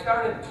 And when I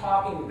started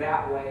talking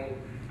that way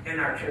in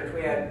our church,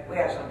 we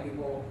had some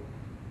people.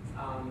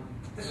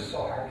 This is so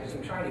hard because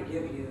I'm trying to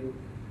give you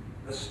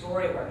the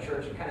story of our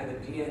church and kind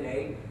of the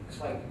DNA. It's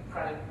like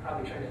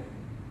probably trying to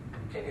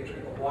take a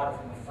drink of water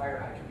from a fire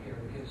hydrant here,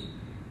 because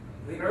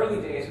the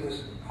early days, it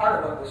was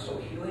part of what was so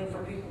healing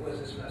for people was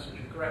this message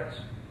of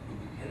grace.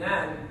 And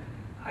then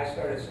I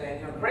started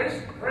saying,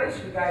 grace,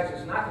 you guys,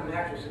 is not the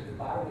mattress at the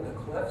bottom of the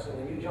cliff, so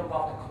when you jump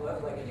off the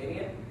cliff like an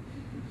idiot,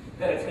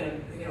 that it's going to,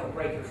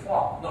 break your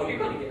fall. No, you're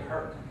going to get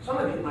hurt. Some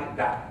of you might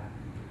die.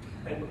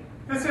 And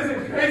this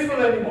isn't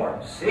graceful anymore.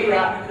 See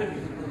ya.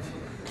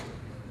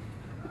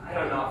 I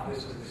don't know if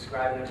this is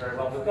describing it very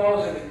well, but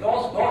honestly,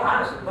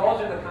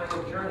 those are the kind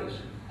of journeys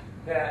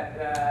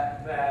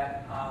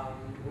that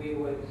we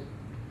would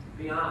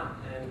be on,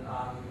 and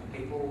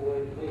people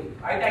would leave.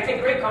 I take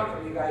great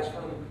comfort, you guys,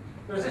 from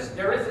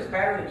there is this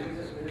pattern in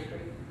Jesus' ministry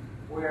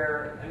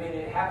where,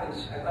 it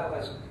happens. I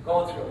was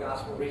going through a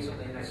gospel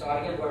recently, and I saw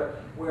it again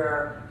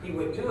where he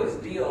would do his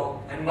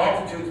deal, and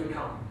multitudes would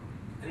come.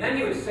 And then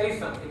he would say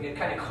something that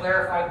kind of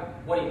clarified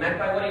what he meant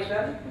by what he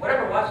said,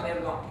 whatever it was, and they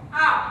would go,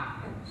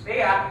 see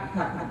ya.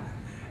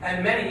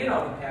 And many, the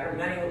pattern,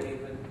 many would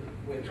leave and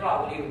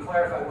withdraw, but he would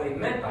clarify what he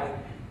meant by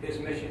his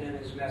mission and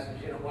his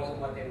message, it wasn't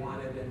what they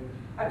wanted. And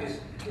I've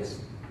just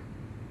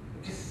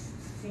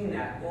seen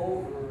that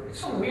over. It's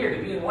so weird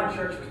to be in one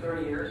church for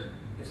 30 years,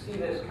 to see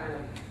this kind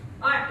of,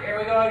 here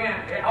we go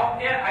again.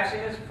 Yeah, I've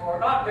seen this before.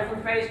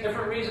 Different face,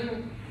 different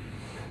reason.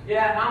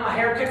 Yeah, I'm a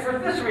heretic for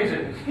this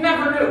reason.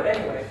 Never knew.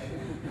 Anyway.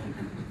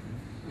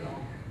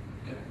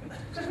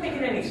 Doesn't make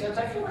any sense.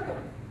 I feel like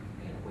I'm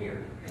being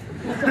weird.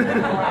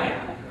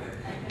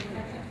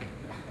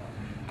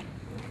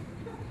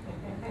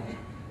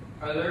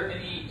 Are there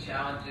any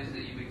challenges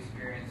that you've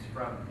experienced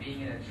from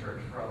being in a church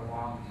for a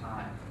long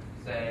time?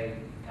 Say,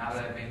 now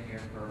that I've been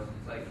here for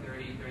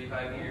 30,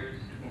 35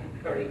 years,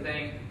 30.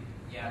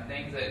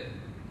 Things that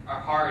are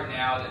hard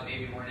now that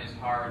maybe weren't as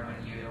hard when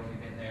you had only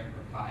been there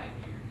for 5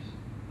 years.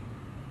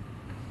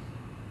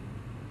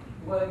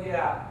 Well,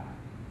 yeah,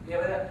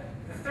 but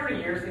the 30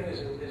 years thing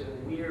is a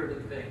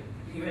weird thing,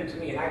 even to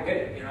me, and I get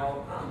it, and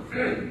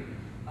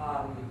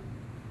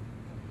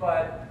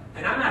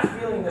I'm not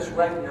feeling this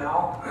right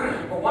now,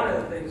 but one of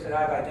the things that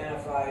I've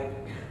identified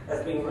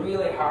as being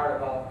really hard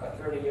about a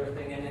 30-year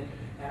thing, and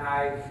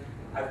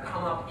I've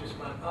come up just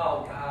going,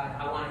 oh God,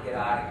 I want to get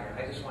out of here.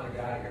 I just want to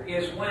get out of here.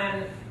 Is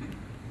when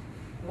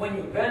when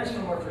you've been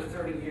somewhere for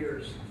 30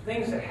 years,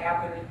 things that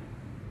happened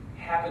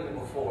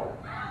before.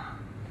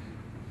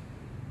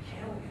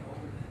 Can't we get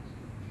over this?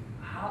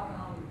 How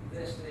come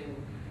this thing,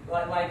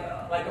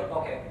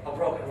 okay, a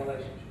broken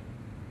relationship?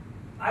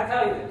 I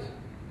tell you this,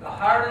 the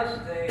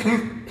hardest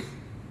thing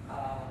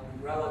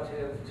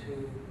relative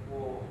to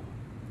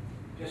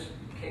just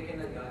kicking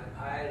the gut,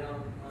 I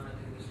don't want to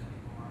do this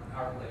anymore,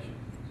 our relationship.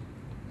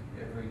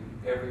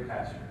 Every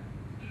pastor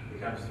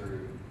comes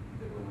through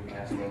that when we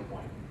pass that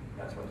point,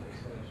 that's what they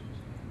say.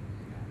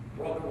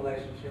 Broken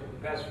relationship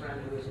with best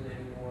friend who isn't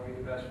anymore,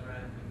 your best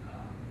friend,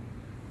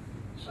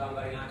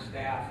 somebody on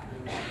staff who,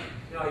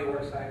 you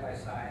work side by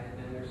side, and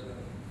then there's a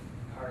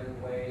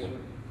parting ways.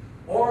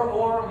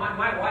 Or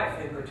my wife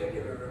in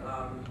particular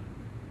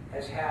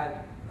has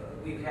had,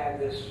 we've had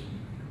this,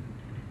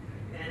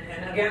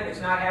 and again, it's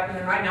not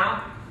happening right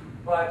now,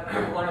 but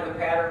one of the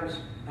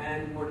patterns,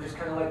 and we're just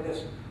kind of like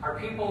this, are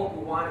people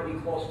who want to be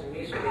close to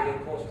me so they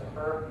get close to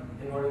her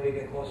in order to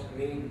get close to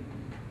me.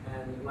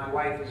 And my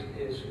wife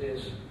is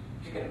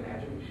you can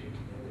imagine,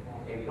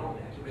 maybe you don't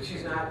imagine, but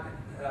she's not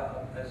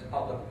as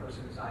public a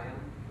person as I am.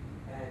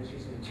 And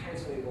she's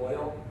intensely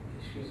loyal.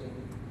 She's an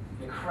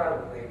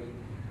incredible lady.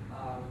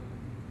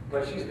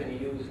 But she's been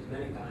used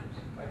many times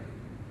by people.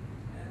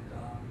 And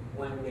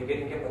when they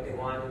didn't get what they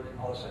wanted,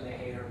 all of a sudden they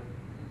hate her.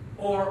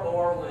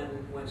 Or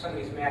when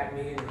somebody's mad at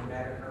me and they're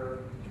mad at her.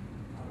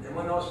 And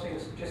when those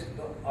things just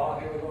go, oh,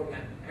 here we go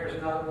again. Here's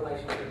another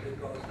relationship that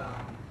goes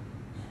down.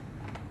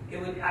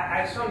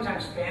 I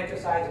sometimes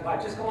fantasize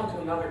about just going to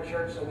another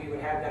church so we would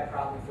have that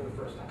problem for the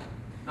first time,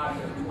 not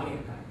for the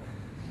 20th time.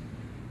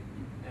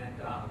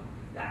 And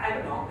I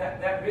don't know,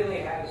 that really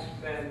has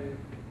been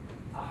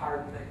a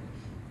hard thing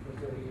for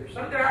 30 years.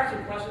 There are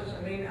some pluses.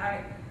 I mean,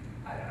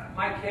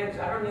 my kids,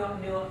 I don't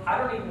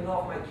even know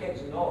if my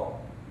kids know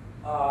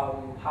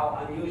how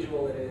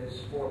unusual it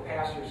is for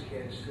pastors'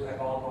 kids to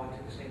have all gone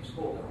to the same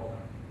school their whole life.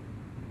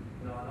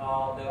 And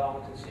they all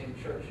went to the same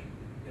church,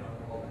 their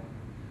whole life.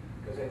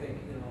 Because I think,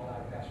 a lot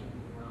of pastors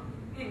move around.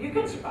 You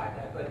can survive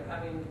that, but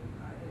I mean,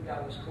 I think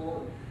that was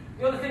cool. And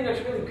the other thing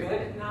that's really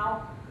good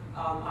now,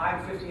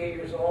 I'm 58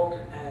 years old,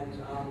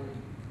 and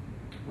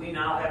we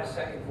now have a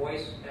second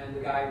voice, and the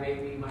guy may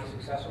be my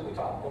successor. We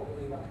talk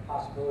openly about the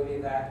possibility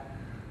of that.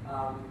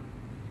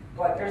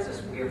 But there's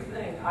this weird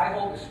thing. I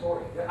hold a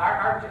story. And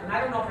I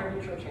don't know if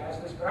every church has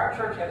this, but our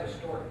church has a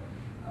story.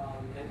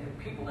 And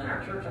people in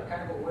our church are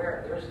kind of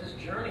aware. There's this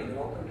journey that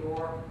Open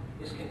Door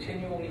is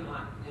continually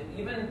on. And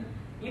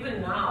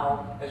even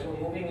now, as we're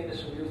moving into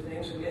some new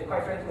things, and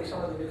quite frankly,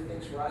 some of the new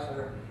things for us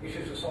are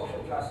issues of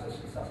social justice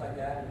and stuff like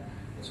that.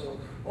 And so,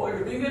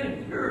 you're vegan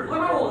and you're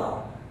liberal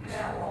now.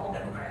 Yeah, we're all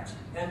Democrats.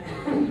 And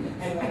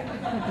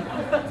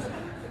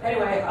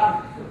anyway,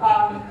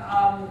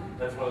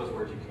 that's one of those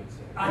words you can't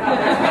say. I know.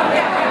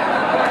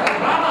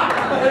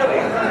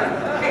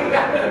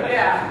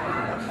 Yeah.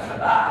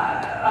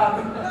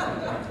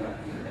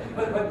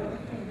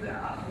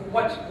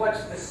 But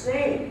what's the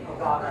same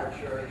about our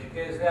church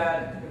is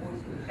that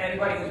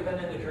anybody who's been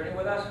in the journey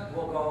with us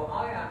will go,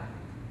 oh yeah,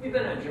 we've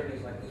been on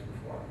journeys like this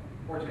before.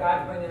 Where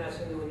God's bringing us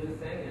into a new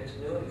thing, and it's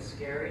new and it's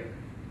scary,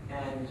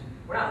 and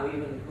we're not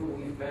leaving who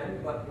we've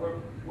been, but we're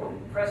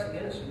pressing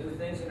into some new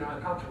things and are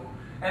uncomfortable.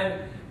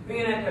 And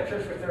being at a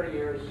church for 30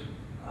 years,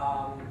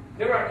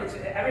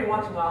 every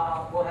once in a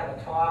while we'll have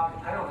a talk.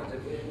 I don't know if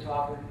it's a vision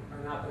talk or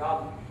not,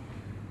 but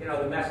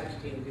the message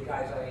team, the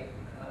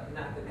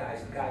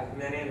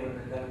men and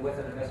women that are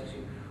within the message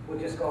team, will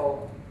just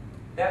go,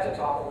 that's a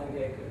talk only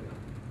Dave could have done.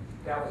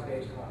 That was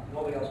Dave's talk.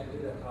 Nobody else could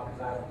do that talk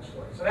because I told the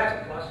story. So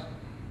that's a plus.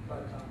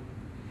 But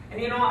I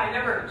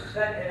never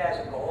set it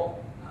as a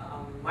goal.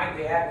 My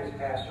dad was a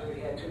pastor.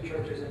 He had 2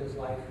 churches in his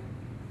life.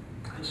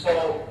 And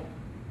so,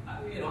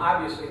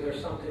 obviously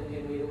there's something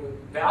in me that would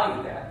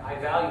value that. I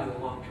value the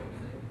long-term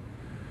thing.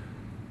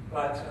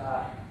 But,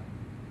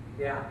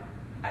 yeah.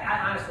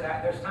 I honestly,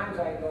 there's times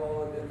I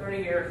go, the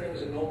 30-year thing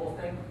is a noble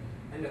thing,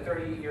 and the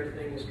 30-year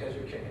thing is because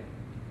you're chicken.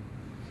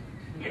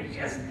 You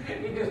just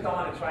don't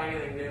want to try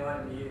anything new,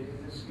 and you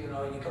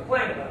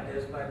complain about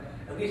this, but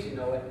at least you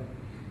know it.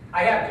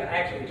 I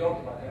actually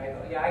joked about that. I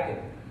go, yeah,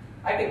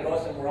 I could go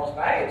somewhere else,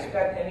 but I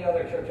expect any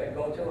other church I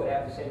go to would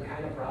have the same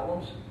kind of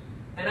problems.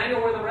 And I know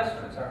where the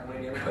restaurants are in my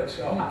neighborhood,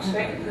 so I'm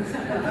staying. I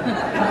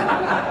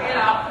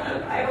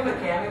have a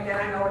mechanic, and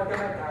I know where to get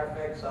my car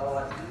fixed, so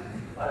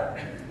whatever.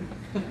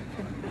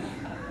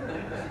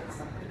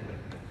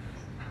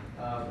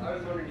 I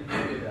was wondering if you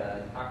could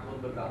talk a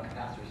little bit about the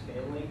pastor's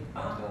family,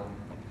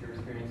 your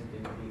experience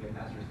in being a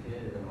pastor's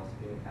kid and then also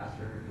being a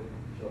pastor with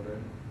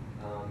children.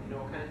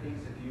 What kind of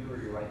things have you or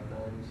your wife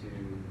done to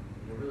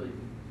really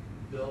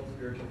build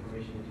spiritual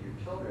formation into your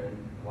children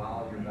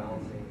while you're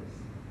balancing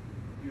this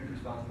huge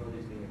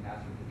responsibility as being a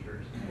pastor of the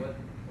church? What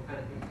kind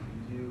of things do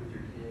you do with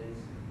your kids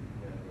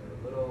when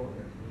they're little, when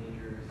they're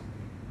teenagers,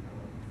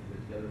 either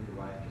together with your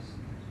wife? Just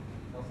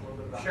tell us a little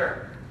bit about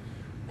Sure.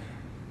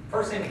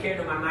 First thing that came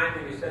to my mind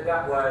when you said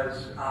that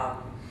was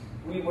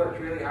we worked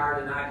really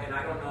hard, and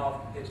I don't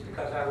know if it's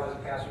because I was a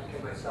pastor's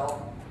kid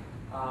myself,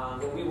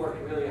 but we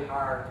worked really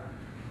hard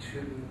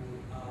to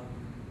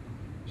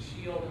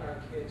shield our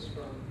kids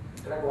from,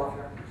 did I go off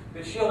here?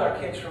 To shield our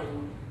kids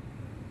from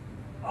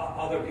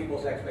other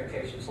people's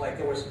expectations. Like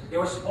they were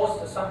supposed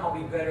to somehow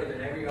be better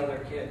than every other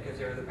kid because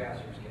they were the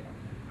pastor's kid.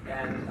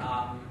 And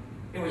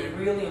it was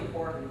really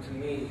important to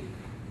me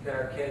that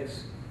our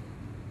kids,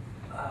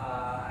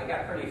 I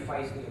got pretty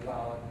feisty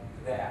about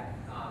that.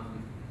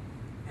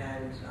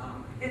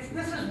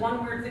 This is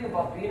one weird thing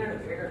about being in a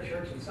bigger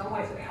church. In some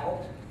ways it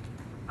helped.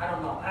 I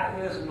don't know.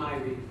 This is my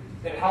read.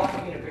 It helped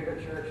to be in a bigger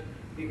church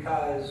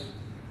because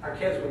our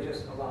kids were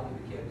just allowed to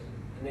be kids.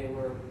 And they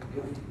were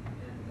goofy.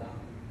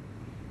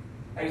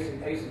 I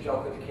used to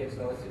joke with the kids,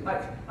 though.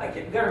 My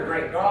kids, they're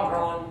great. They're all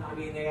grown. I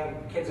mean, they have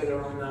kids of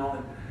their own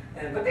now.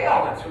 But they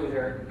all went through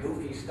their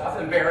goofy stuff,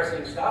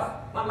 embarrassing stuff.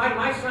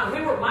 My son,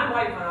 my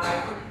wife and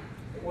I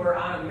were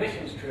on a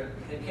missions trip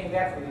and came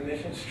back from the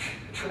missions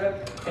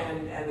trip.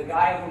 And the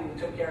guy who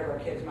took care of our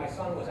kids, my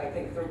son was, I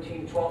think,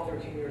 12,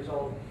 13 years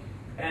old.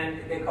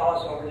 And they call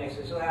us over and they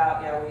said,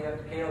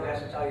 Caleb has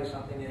to tell you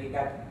something. And he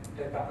got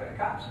picked up by the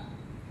cops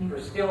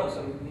for stealing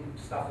some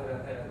stuff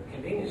at a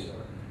convenience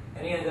store.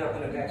 And he ended up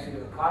in the backseat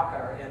of a cop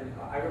car. And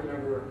I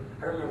remember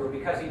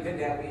because he did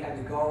that, we had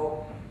to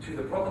go to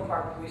the Brooklyn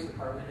Park Police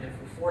Department. And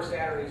for 4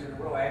 Saturdays in a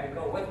row, I had to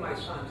go with my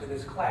son to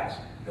this class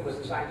that was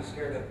designed to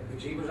scare the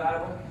jeebers out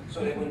of them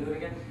so they wouldn't do it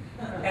again.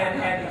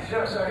 And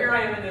so here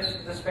I am in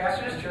this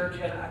pastor's church,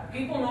 and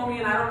people know me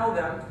and I don't know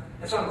them.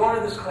 And so I'm going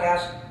to this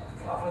class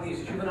for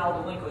these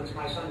juvenile delinquents,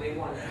 my Sunday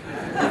one.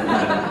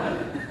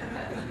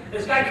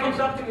 This guy comes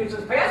up to me and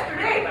says, Pastor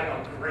Dave. I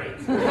go, great.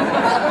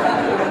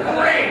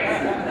 Great.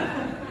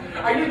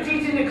 Are you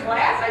teaching the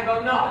class? I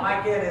go, no,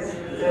 my kid is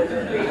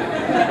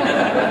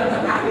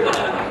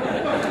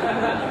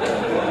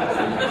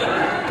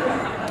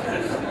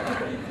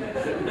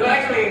So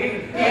actually, he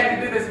had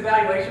to do this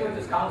evaluation with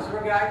this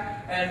counselor guy,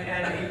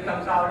 and he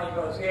comes out and he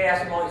goes, he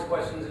asks him all these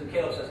questions, and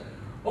Caleb says,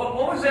 well,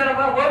 what was that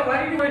about?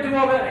 Why did you want to do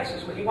all that? And he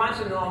says, well, he wants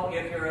to know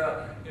if you're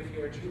a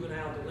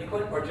juvenile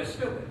delinquent or just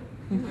stupid.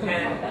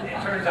 And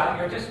it turns out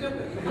you're just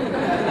stupid,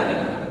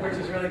 which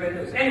is really good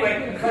news.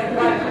 Anyway,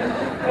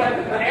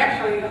 but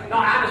actually, no,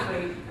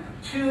 honestly,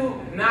 to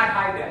not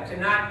hide that,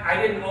 I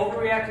didn't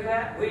overreact to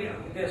that. But you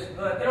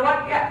know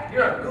what? Yeah,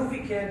 you're a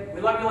goofy kid.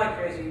 We love you like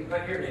crazy,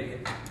 but you're an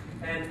idiot.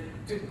 And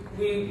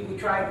we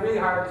tried really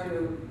hard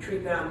to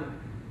treat them.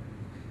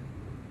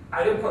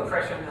 I didn't put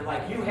pressure on them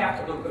like you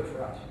have to look good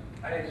for us.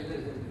 I just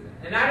didn't do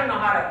that. And I don't know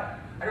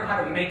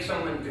how to make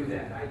someone do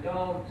that. I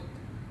don't.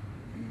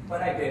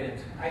 But I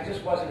didn't. I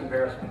just wasn't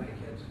embarrassed by my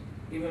kids,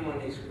 even when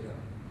they screwed up.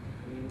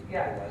 I mean,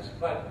 yeah, I was,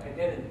 but I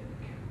didn't.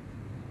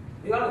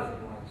 The other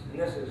thing was, and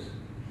this is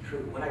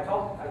true, when I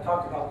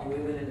talked about when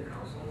we went into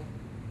counseling,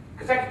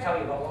 because I could tell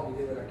you about what we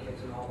did with our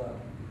kids and all the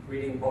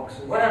reading books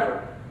and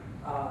whatever.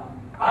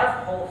 Our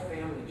whole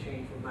family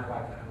changed when my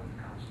wife and I went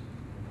to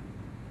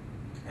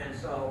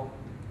counseling.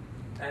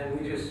 And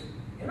we just,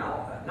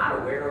 not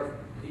aware of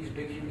these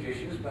big, huge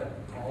issues, but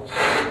all of a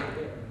sudden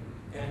we did.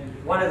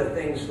 And one of the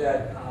things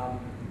that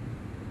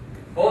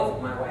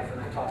both my wife and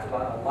I talk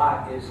about a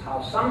lot is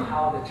how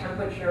somehow the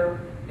temperature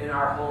in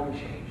our home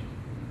changed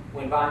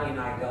when Bonnie and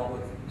I dealt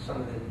with some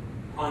of the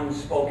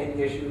unspoken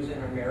issues in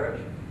our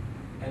marriage,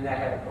 and that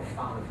had a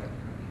profound effect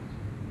on our kids.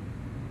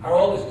 Our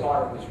oldest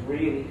daughter was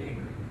really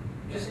angry,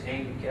 just an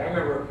angry kid. I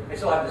remember, I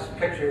still have this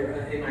picture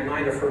in my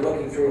mind of her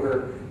looking through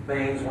her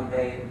veins one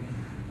day, and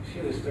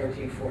she was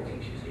 13,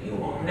 14. She said, "You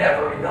will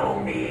never know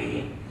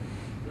me."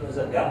 It was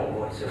a devil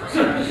voice.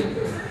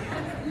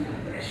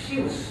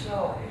 She was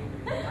so angry.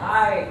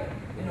 I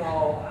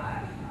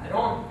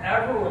don't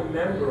ever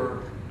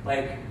remember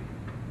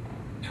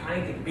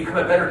trying to become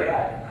a better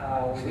dad.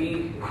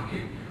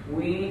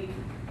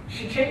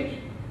 She changed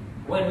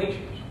when we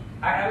changed.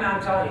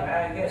 I'm telling you,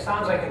 it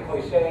sounds like a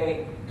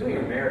cliche. Do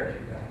your marriage,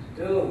 you guys.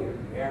 Do your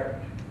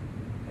marriage.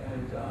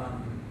 And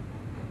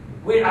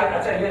I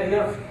tell you,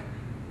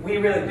 we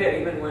really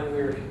did. Even when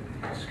we were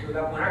screwed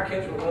up, when our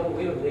kids were little,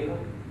 we would leave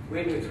them.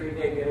 We'd do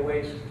 3-day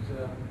getaways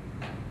to,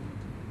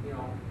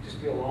 just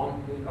be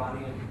alone with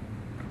Bonnie.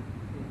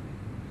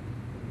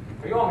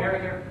 Are you all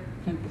married here?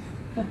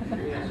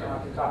 Yeah, so I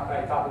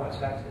talk about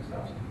sex and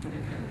stuff.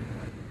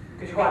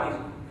 Because you go on these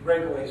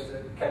breakaways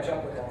to catch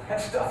up with all that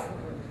stuff.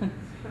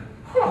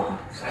 Oh,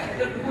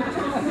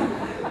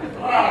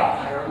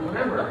 I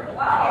remember.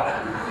 Wow.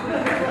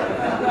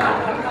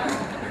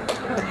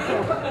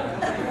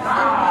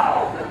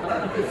 Wow.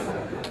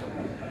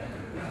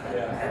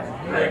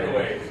 Yeah.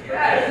 Breakaways.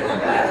 Yes.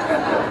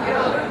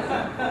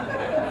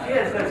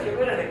 Kids, let's get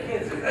rid of the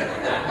kids.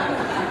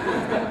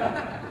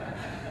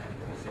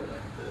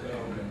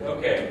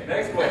 Okay,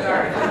 next question. All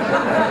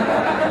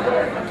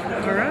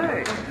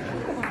right.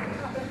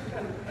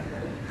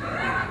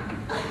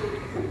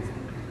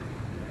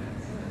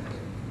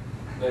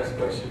 Next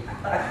question.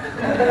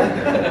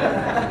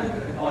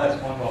 I'll ask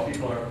one while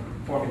people are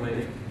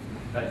formulating.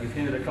 You've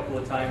hinted a couple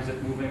of times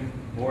at moving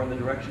more in the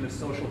direction of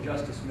social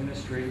justice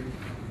ministry.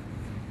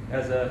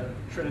 As a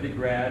Trinity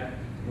grad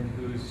in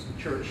whose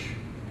church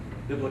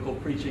biblical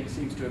preaching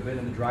seems to have been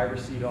in the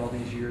driver's seat all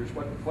these years,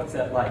 what's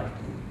that like?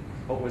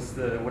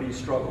 What do you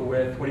struggle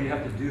with? What do you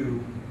have to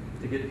do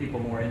to get people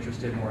more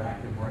interested, more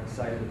active, more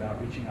excited about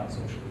reaching out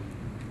socially?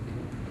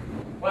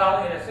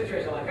 Well, in a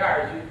situation like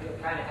ours, you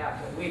kind of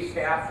have to, we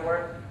staff for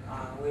it.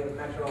 We have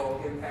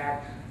Metro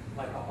Impact,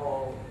 like a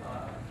whole,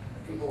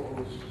 people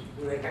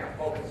who they kind of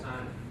focus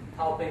on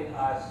helping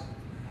us.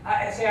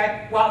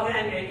 Well,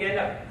 then you end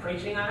up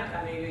preaching on it.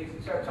 I mean, you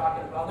start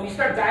talking about, when you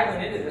start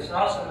diving into this, and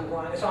all of a sudden I'm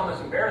going, it's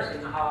almost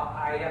embarrassing how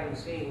I haven't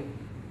seen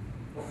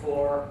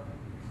before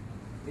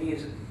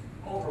these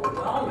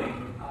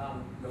overwhelming,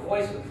 the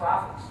voice of the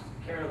prophets,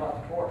 caring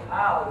about the poor.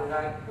 How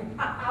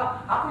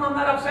come I'm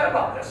not upset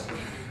about this?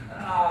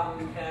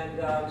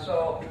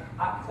 So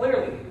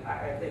clearly,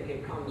 I think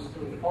it comes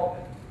through the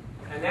pulpit.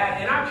 And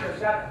that, in our church,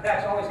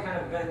 that's always kind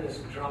of been this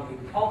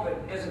drumbeat. The pulpit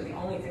isn't the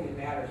only thing that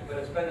matters, but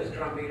it's been this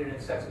drumbeat and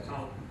it sets a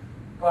tone.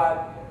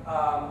 But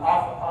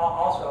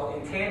also,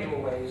 in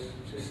tangible ways,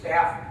 to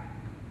staff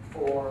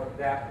for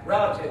that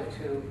relative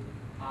to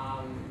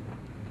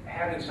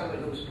having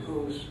somebody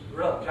whose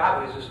real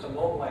job is to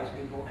mobilize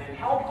people and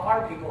help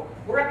our people.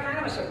 We're a kind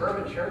of a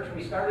suburban church.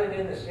 We started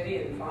in the city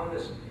and found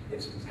this,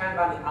 it's kind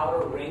of on the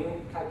outer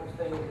ring type of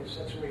thing, because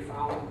that's where we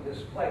found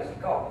this place to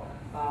go.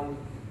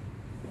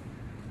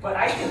 But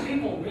I think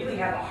people really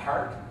have a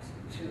heart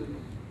to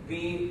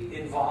be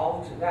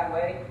involved that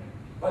way,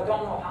 but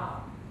don't know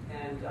how.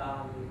 And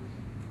I'll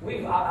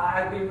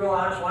be real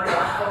honest, one of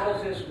our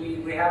struggles is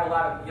we have a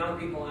lot of young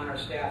people on our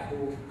staff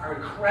who are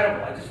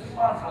incredible. I just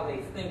love how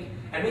they think.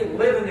 And they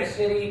live in the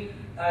city,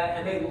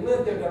 and they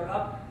live there, they're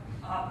up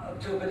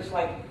to it, but it's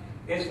like,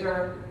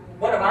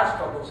 one of our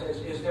struggles are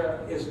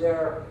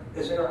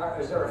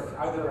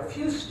there a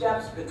few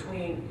steps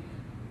between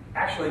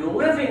actually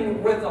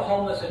living with the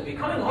homeless and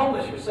becoming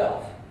homeless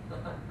yourself,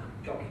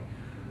 joking,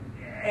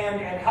 and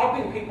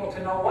helping people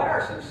to know what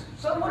are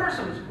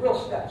some real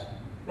steps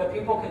that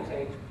people can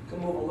take to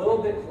move a little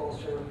bit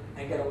closer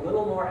and get a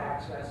little more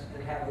access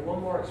and have a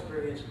little more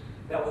experience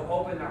that would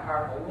open their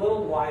heart a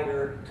little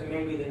wider to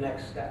maybe the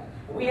next step.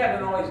 We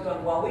haven't always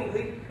done well.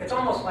 It's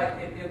almost like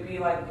it'd be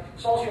like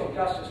social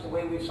justice the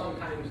way we've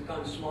sometimes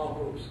done small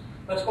groups.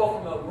 Let's go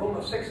from a room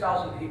of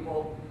 6,000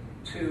 people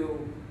to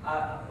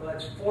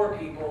let's 4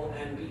 people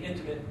and be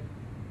intimate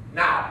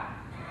now.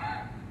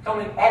 Tell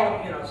me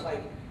it's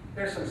like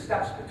there's some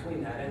steps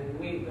between that, and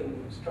we've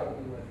been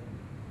struggling with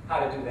how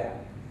to do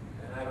that.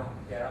 And I don't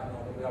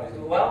know that we always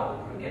do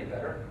well. We're getting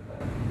better.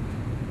 But,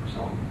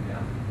 so,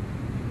 yeah.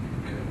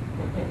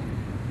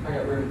 I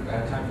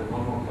have time for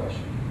one more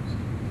question.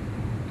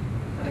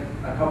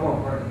 A couple of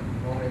important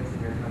moments in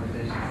your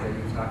conversations that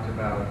you talked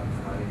about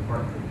the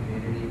importance of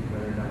community,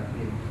 whether or not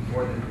being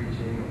more than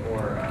preaching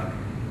or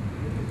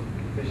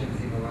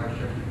efficiency of a large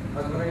church. I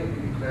was wondering if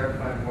you could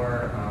clarify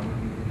more when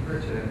you refer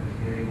to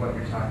community, what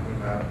you're talking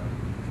about,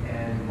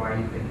 and why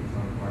you think it's so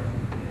important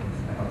in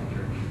a healthy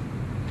church.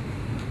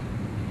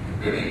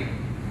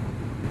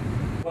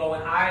 Well,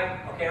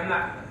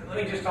 let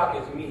me just talk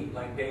as me,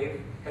 like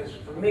Dave, because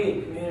for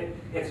me, community,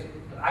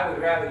 I would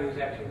rather use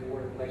actually the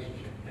word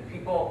relationship. And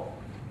people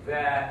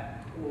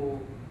who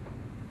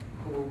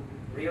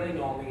really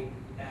know me,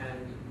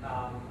 and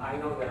I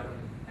know them,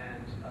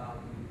 and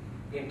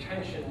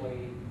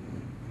intentionally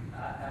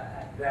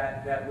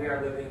that we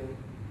are living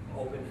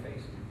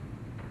open-faced.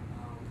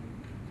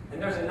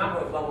 And there's a number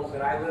of levels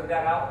that I live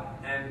that out,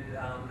 and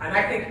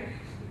I think,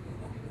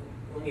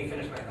 let me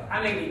finish my thought.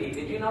 I'm ADD.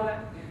 Did you know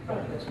that?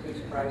 That's a big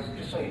surprise,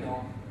 just so you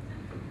know.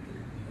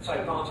 So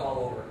I bounce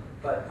all over.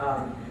 But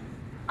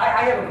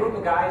I have a group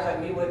of guys I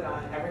meet with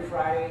on every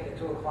Friday at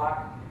 2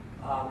 o'clock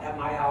at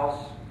my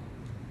house.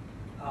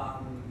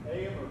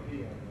 AM or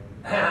PM?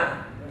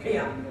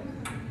 PM.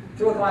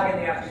 2 o'clock in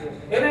the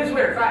afternoon. It is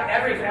weird.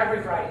 Every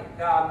Friday.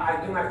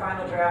 I do my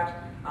final draft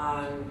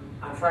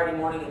on Friday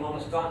morning. I'm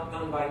almost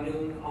done by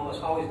noon,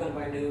 almost always done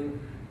by noon.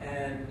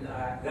 And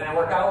then I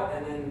work out,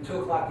 and then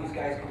 2 o'clock these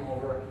guys come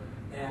over.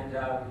 And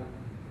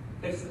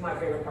this is my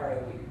favorite part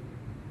of the week.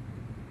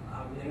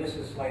 And this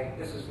is like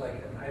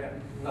I have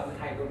nothing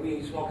high, but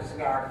we smoke a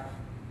cigar,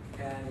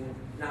 and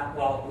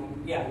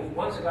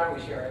one cigar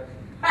we share it.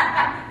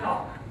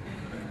 No,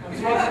 we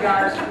smoke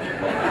cigars,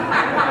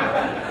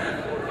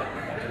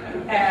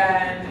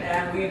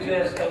 and we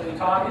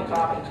talk and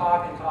talk and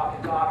talk and talk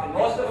and talk. And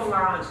most of them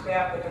are on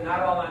staff, but they're not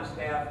all on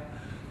staff.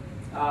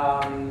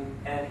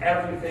 And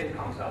everything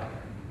comes up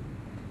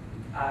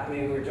there. I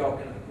mean, we were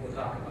joking. We'll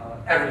talk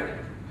about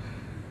everything.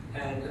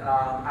 And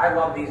I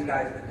love these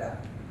guys to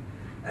death.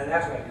 And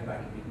that's what I do by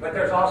community. But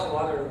there's also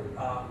other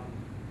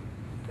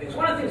things.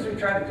 One of the things we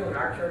try to do in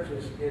our church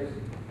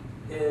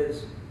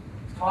is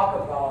talk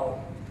about,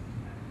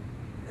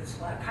 it's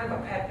like kind of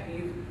a pet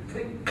peeve. I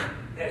think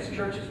as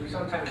churches, we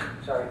sometimes,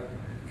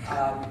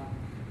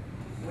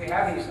 we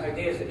have these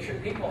ideas that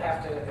people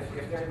have to,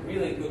 if they're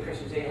really good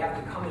Christians, they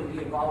have to come and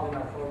be involved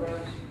in our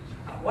programs.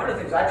 One of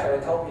the things I try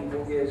to tell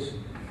people is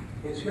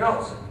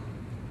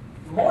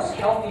most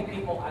healthy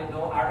people I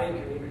know are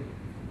in community.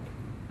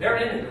 They're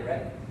in it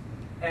already.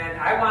 And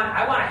I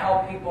want to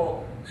help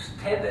people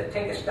take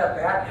a step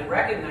back and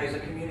recognize the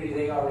community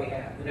they already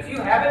have. And if you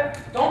have it,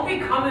 don't be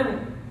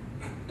coming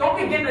Don't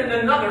begin in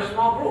another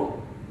small group.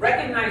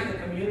 Recognize the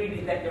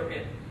community that you're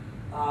in.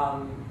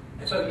 And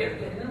so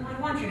I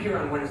want you here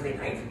on Wednesday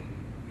night.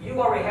 You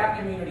already have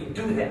community,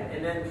 do that,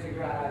 and then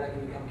figure out how that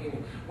can become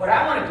community. What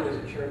I want to do as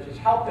a church is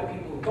help the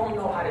people who don't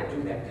know how to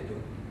do that to do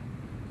it.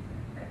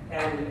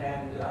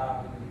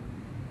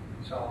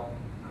 So,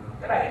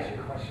 did I answer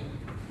your question?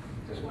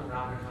 Just went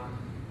round and round.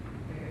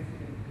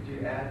 Could you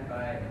add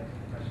by answering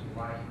the question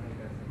why you think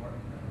that's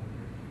important?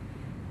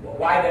 Well,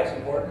 why that's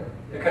important?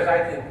 Because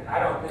I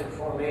don't think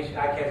formation.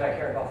 I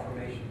care about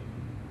formation,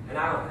 and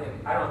I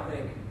don't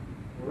think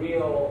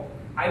real.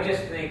 I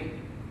just think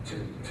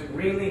to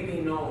really be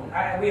known.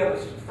 We have a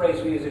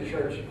phrase we use at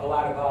church a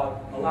lot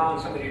about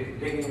allowing somebody to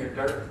dig in your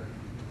dirt,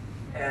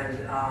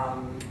 and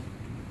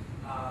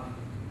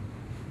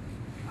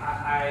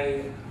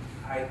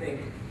I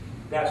think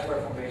that's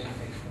where formation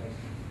takes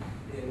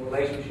place in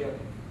relationship,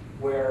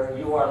 where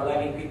you are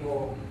letting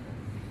people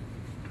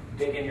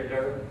dig in your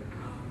dirt.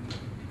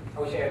 I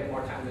wish I had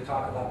more time to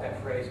talk about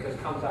that phrase because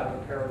it comes out of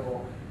a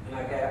parable, and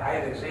I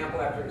had example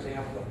after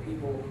example of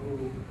people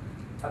who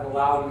have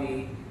allowed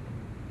me,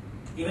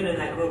 even in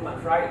that group on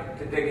Friday,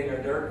 to dig in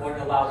their dirt,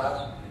 wouldn't allow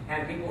us,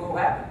 and people who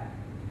haven't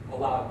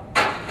allowed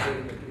us to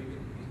dig in their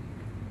dirt.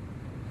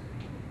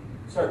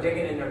 Start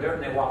digging in their dirt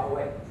and they walk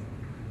away.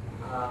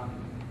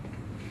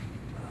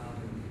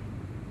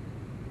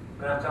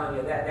 But I'm telling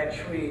you, that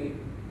tree,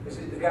 this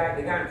is the guy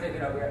I'm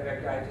thinking of,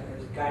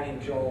 there's a guy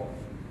named Joel,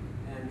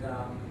 and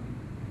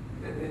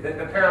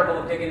the parable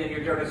of digging in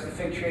your dirt, it's the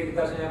fig tree that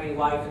doesn't have any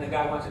life, and the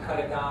guy wants to cut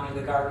it down, and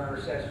the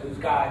gardener says, who's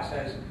God,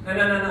 says, no,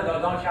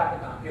 don't chop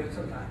it down, give it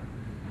some time.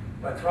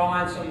 But throw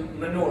on some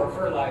manure,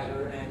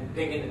 fertilizer, and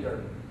dig in the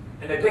dirt.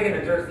 And the dig in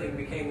the dirt thing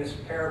became this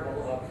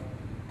parable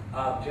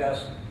of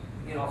just,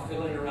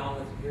 fiddling around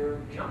with your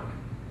junk.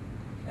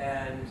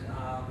 And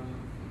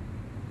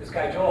this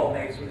guy Joel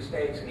made some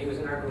mistakes, and he was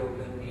in our group,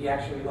 and he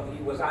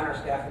was on our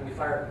staff, and we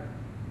fired him.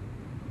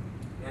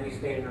 And he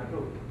stayed in our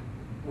group.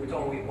 We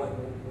told him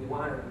we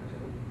wanted him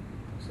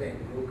to stay in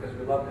the group because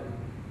we loved him.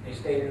 And he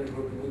stayed in the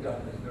group, and we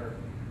dug his dirt.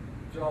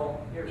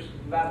 Joel, here's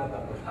blah, blah,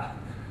 blah, blah.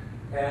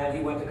 And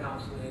he went to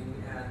counseling,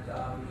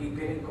 and he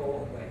didn't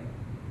go away.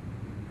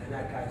 And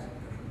that guy's a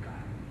different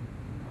guy.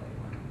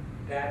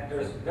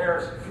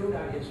 There's fruit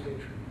on his fig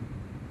tree.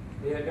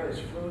 There's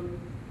fruit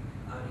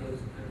on his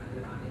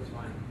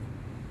vine,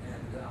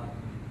 and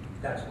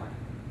that's why.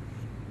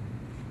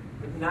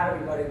 But not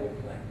everybody will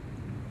play.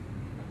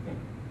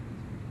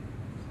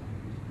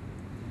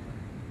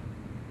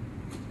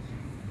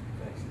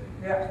 Thanks, Dave.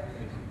 Yeah.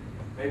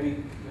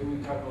 Maybe we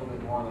can talk a little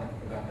bit more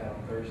about that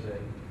on Thursday.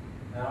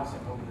 And also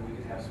I'm hoping that we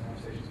could have some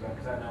conversations about,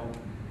 because I know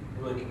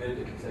we're really committed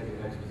to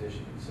consecutive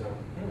exposition. So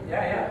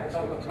Yeah. It's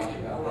all about talk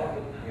teaching. about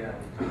that. Yeah.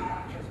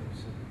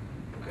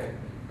 Okay,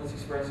 let's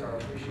express our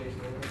appreciation.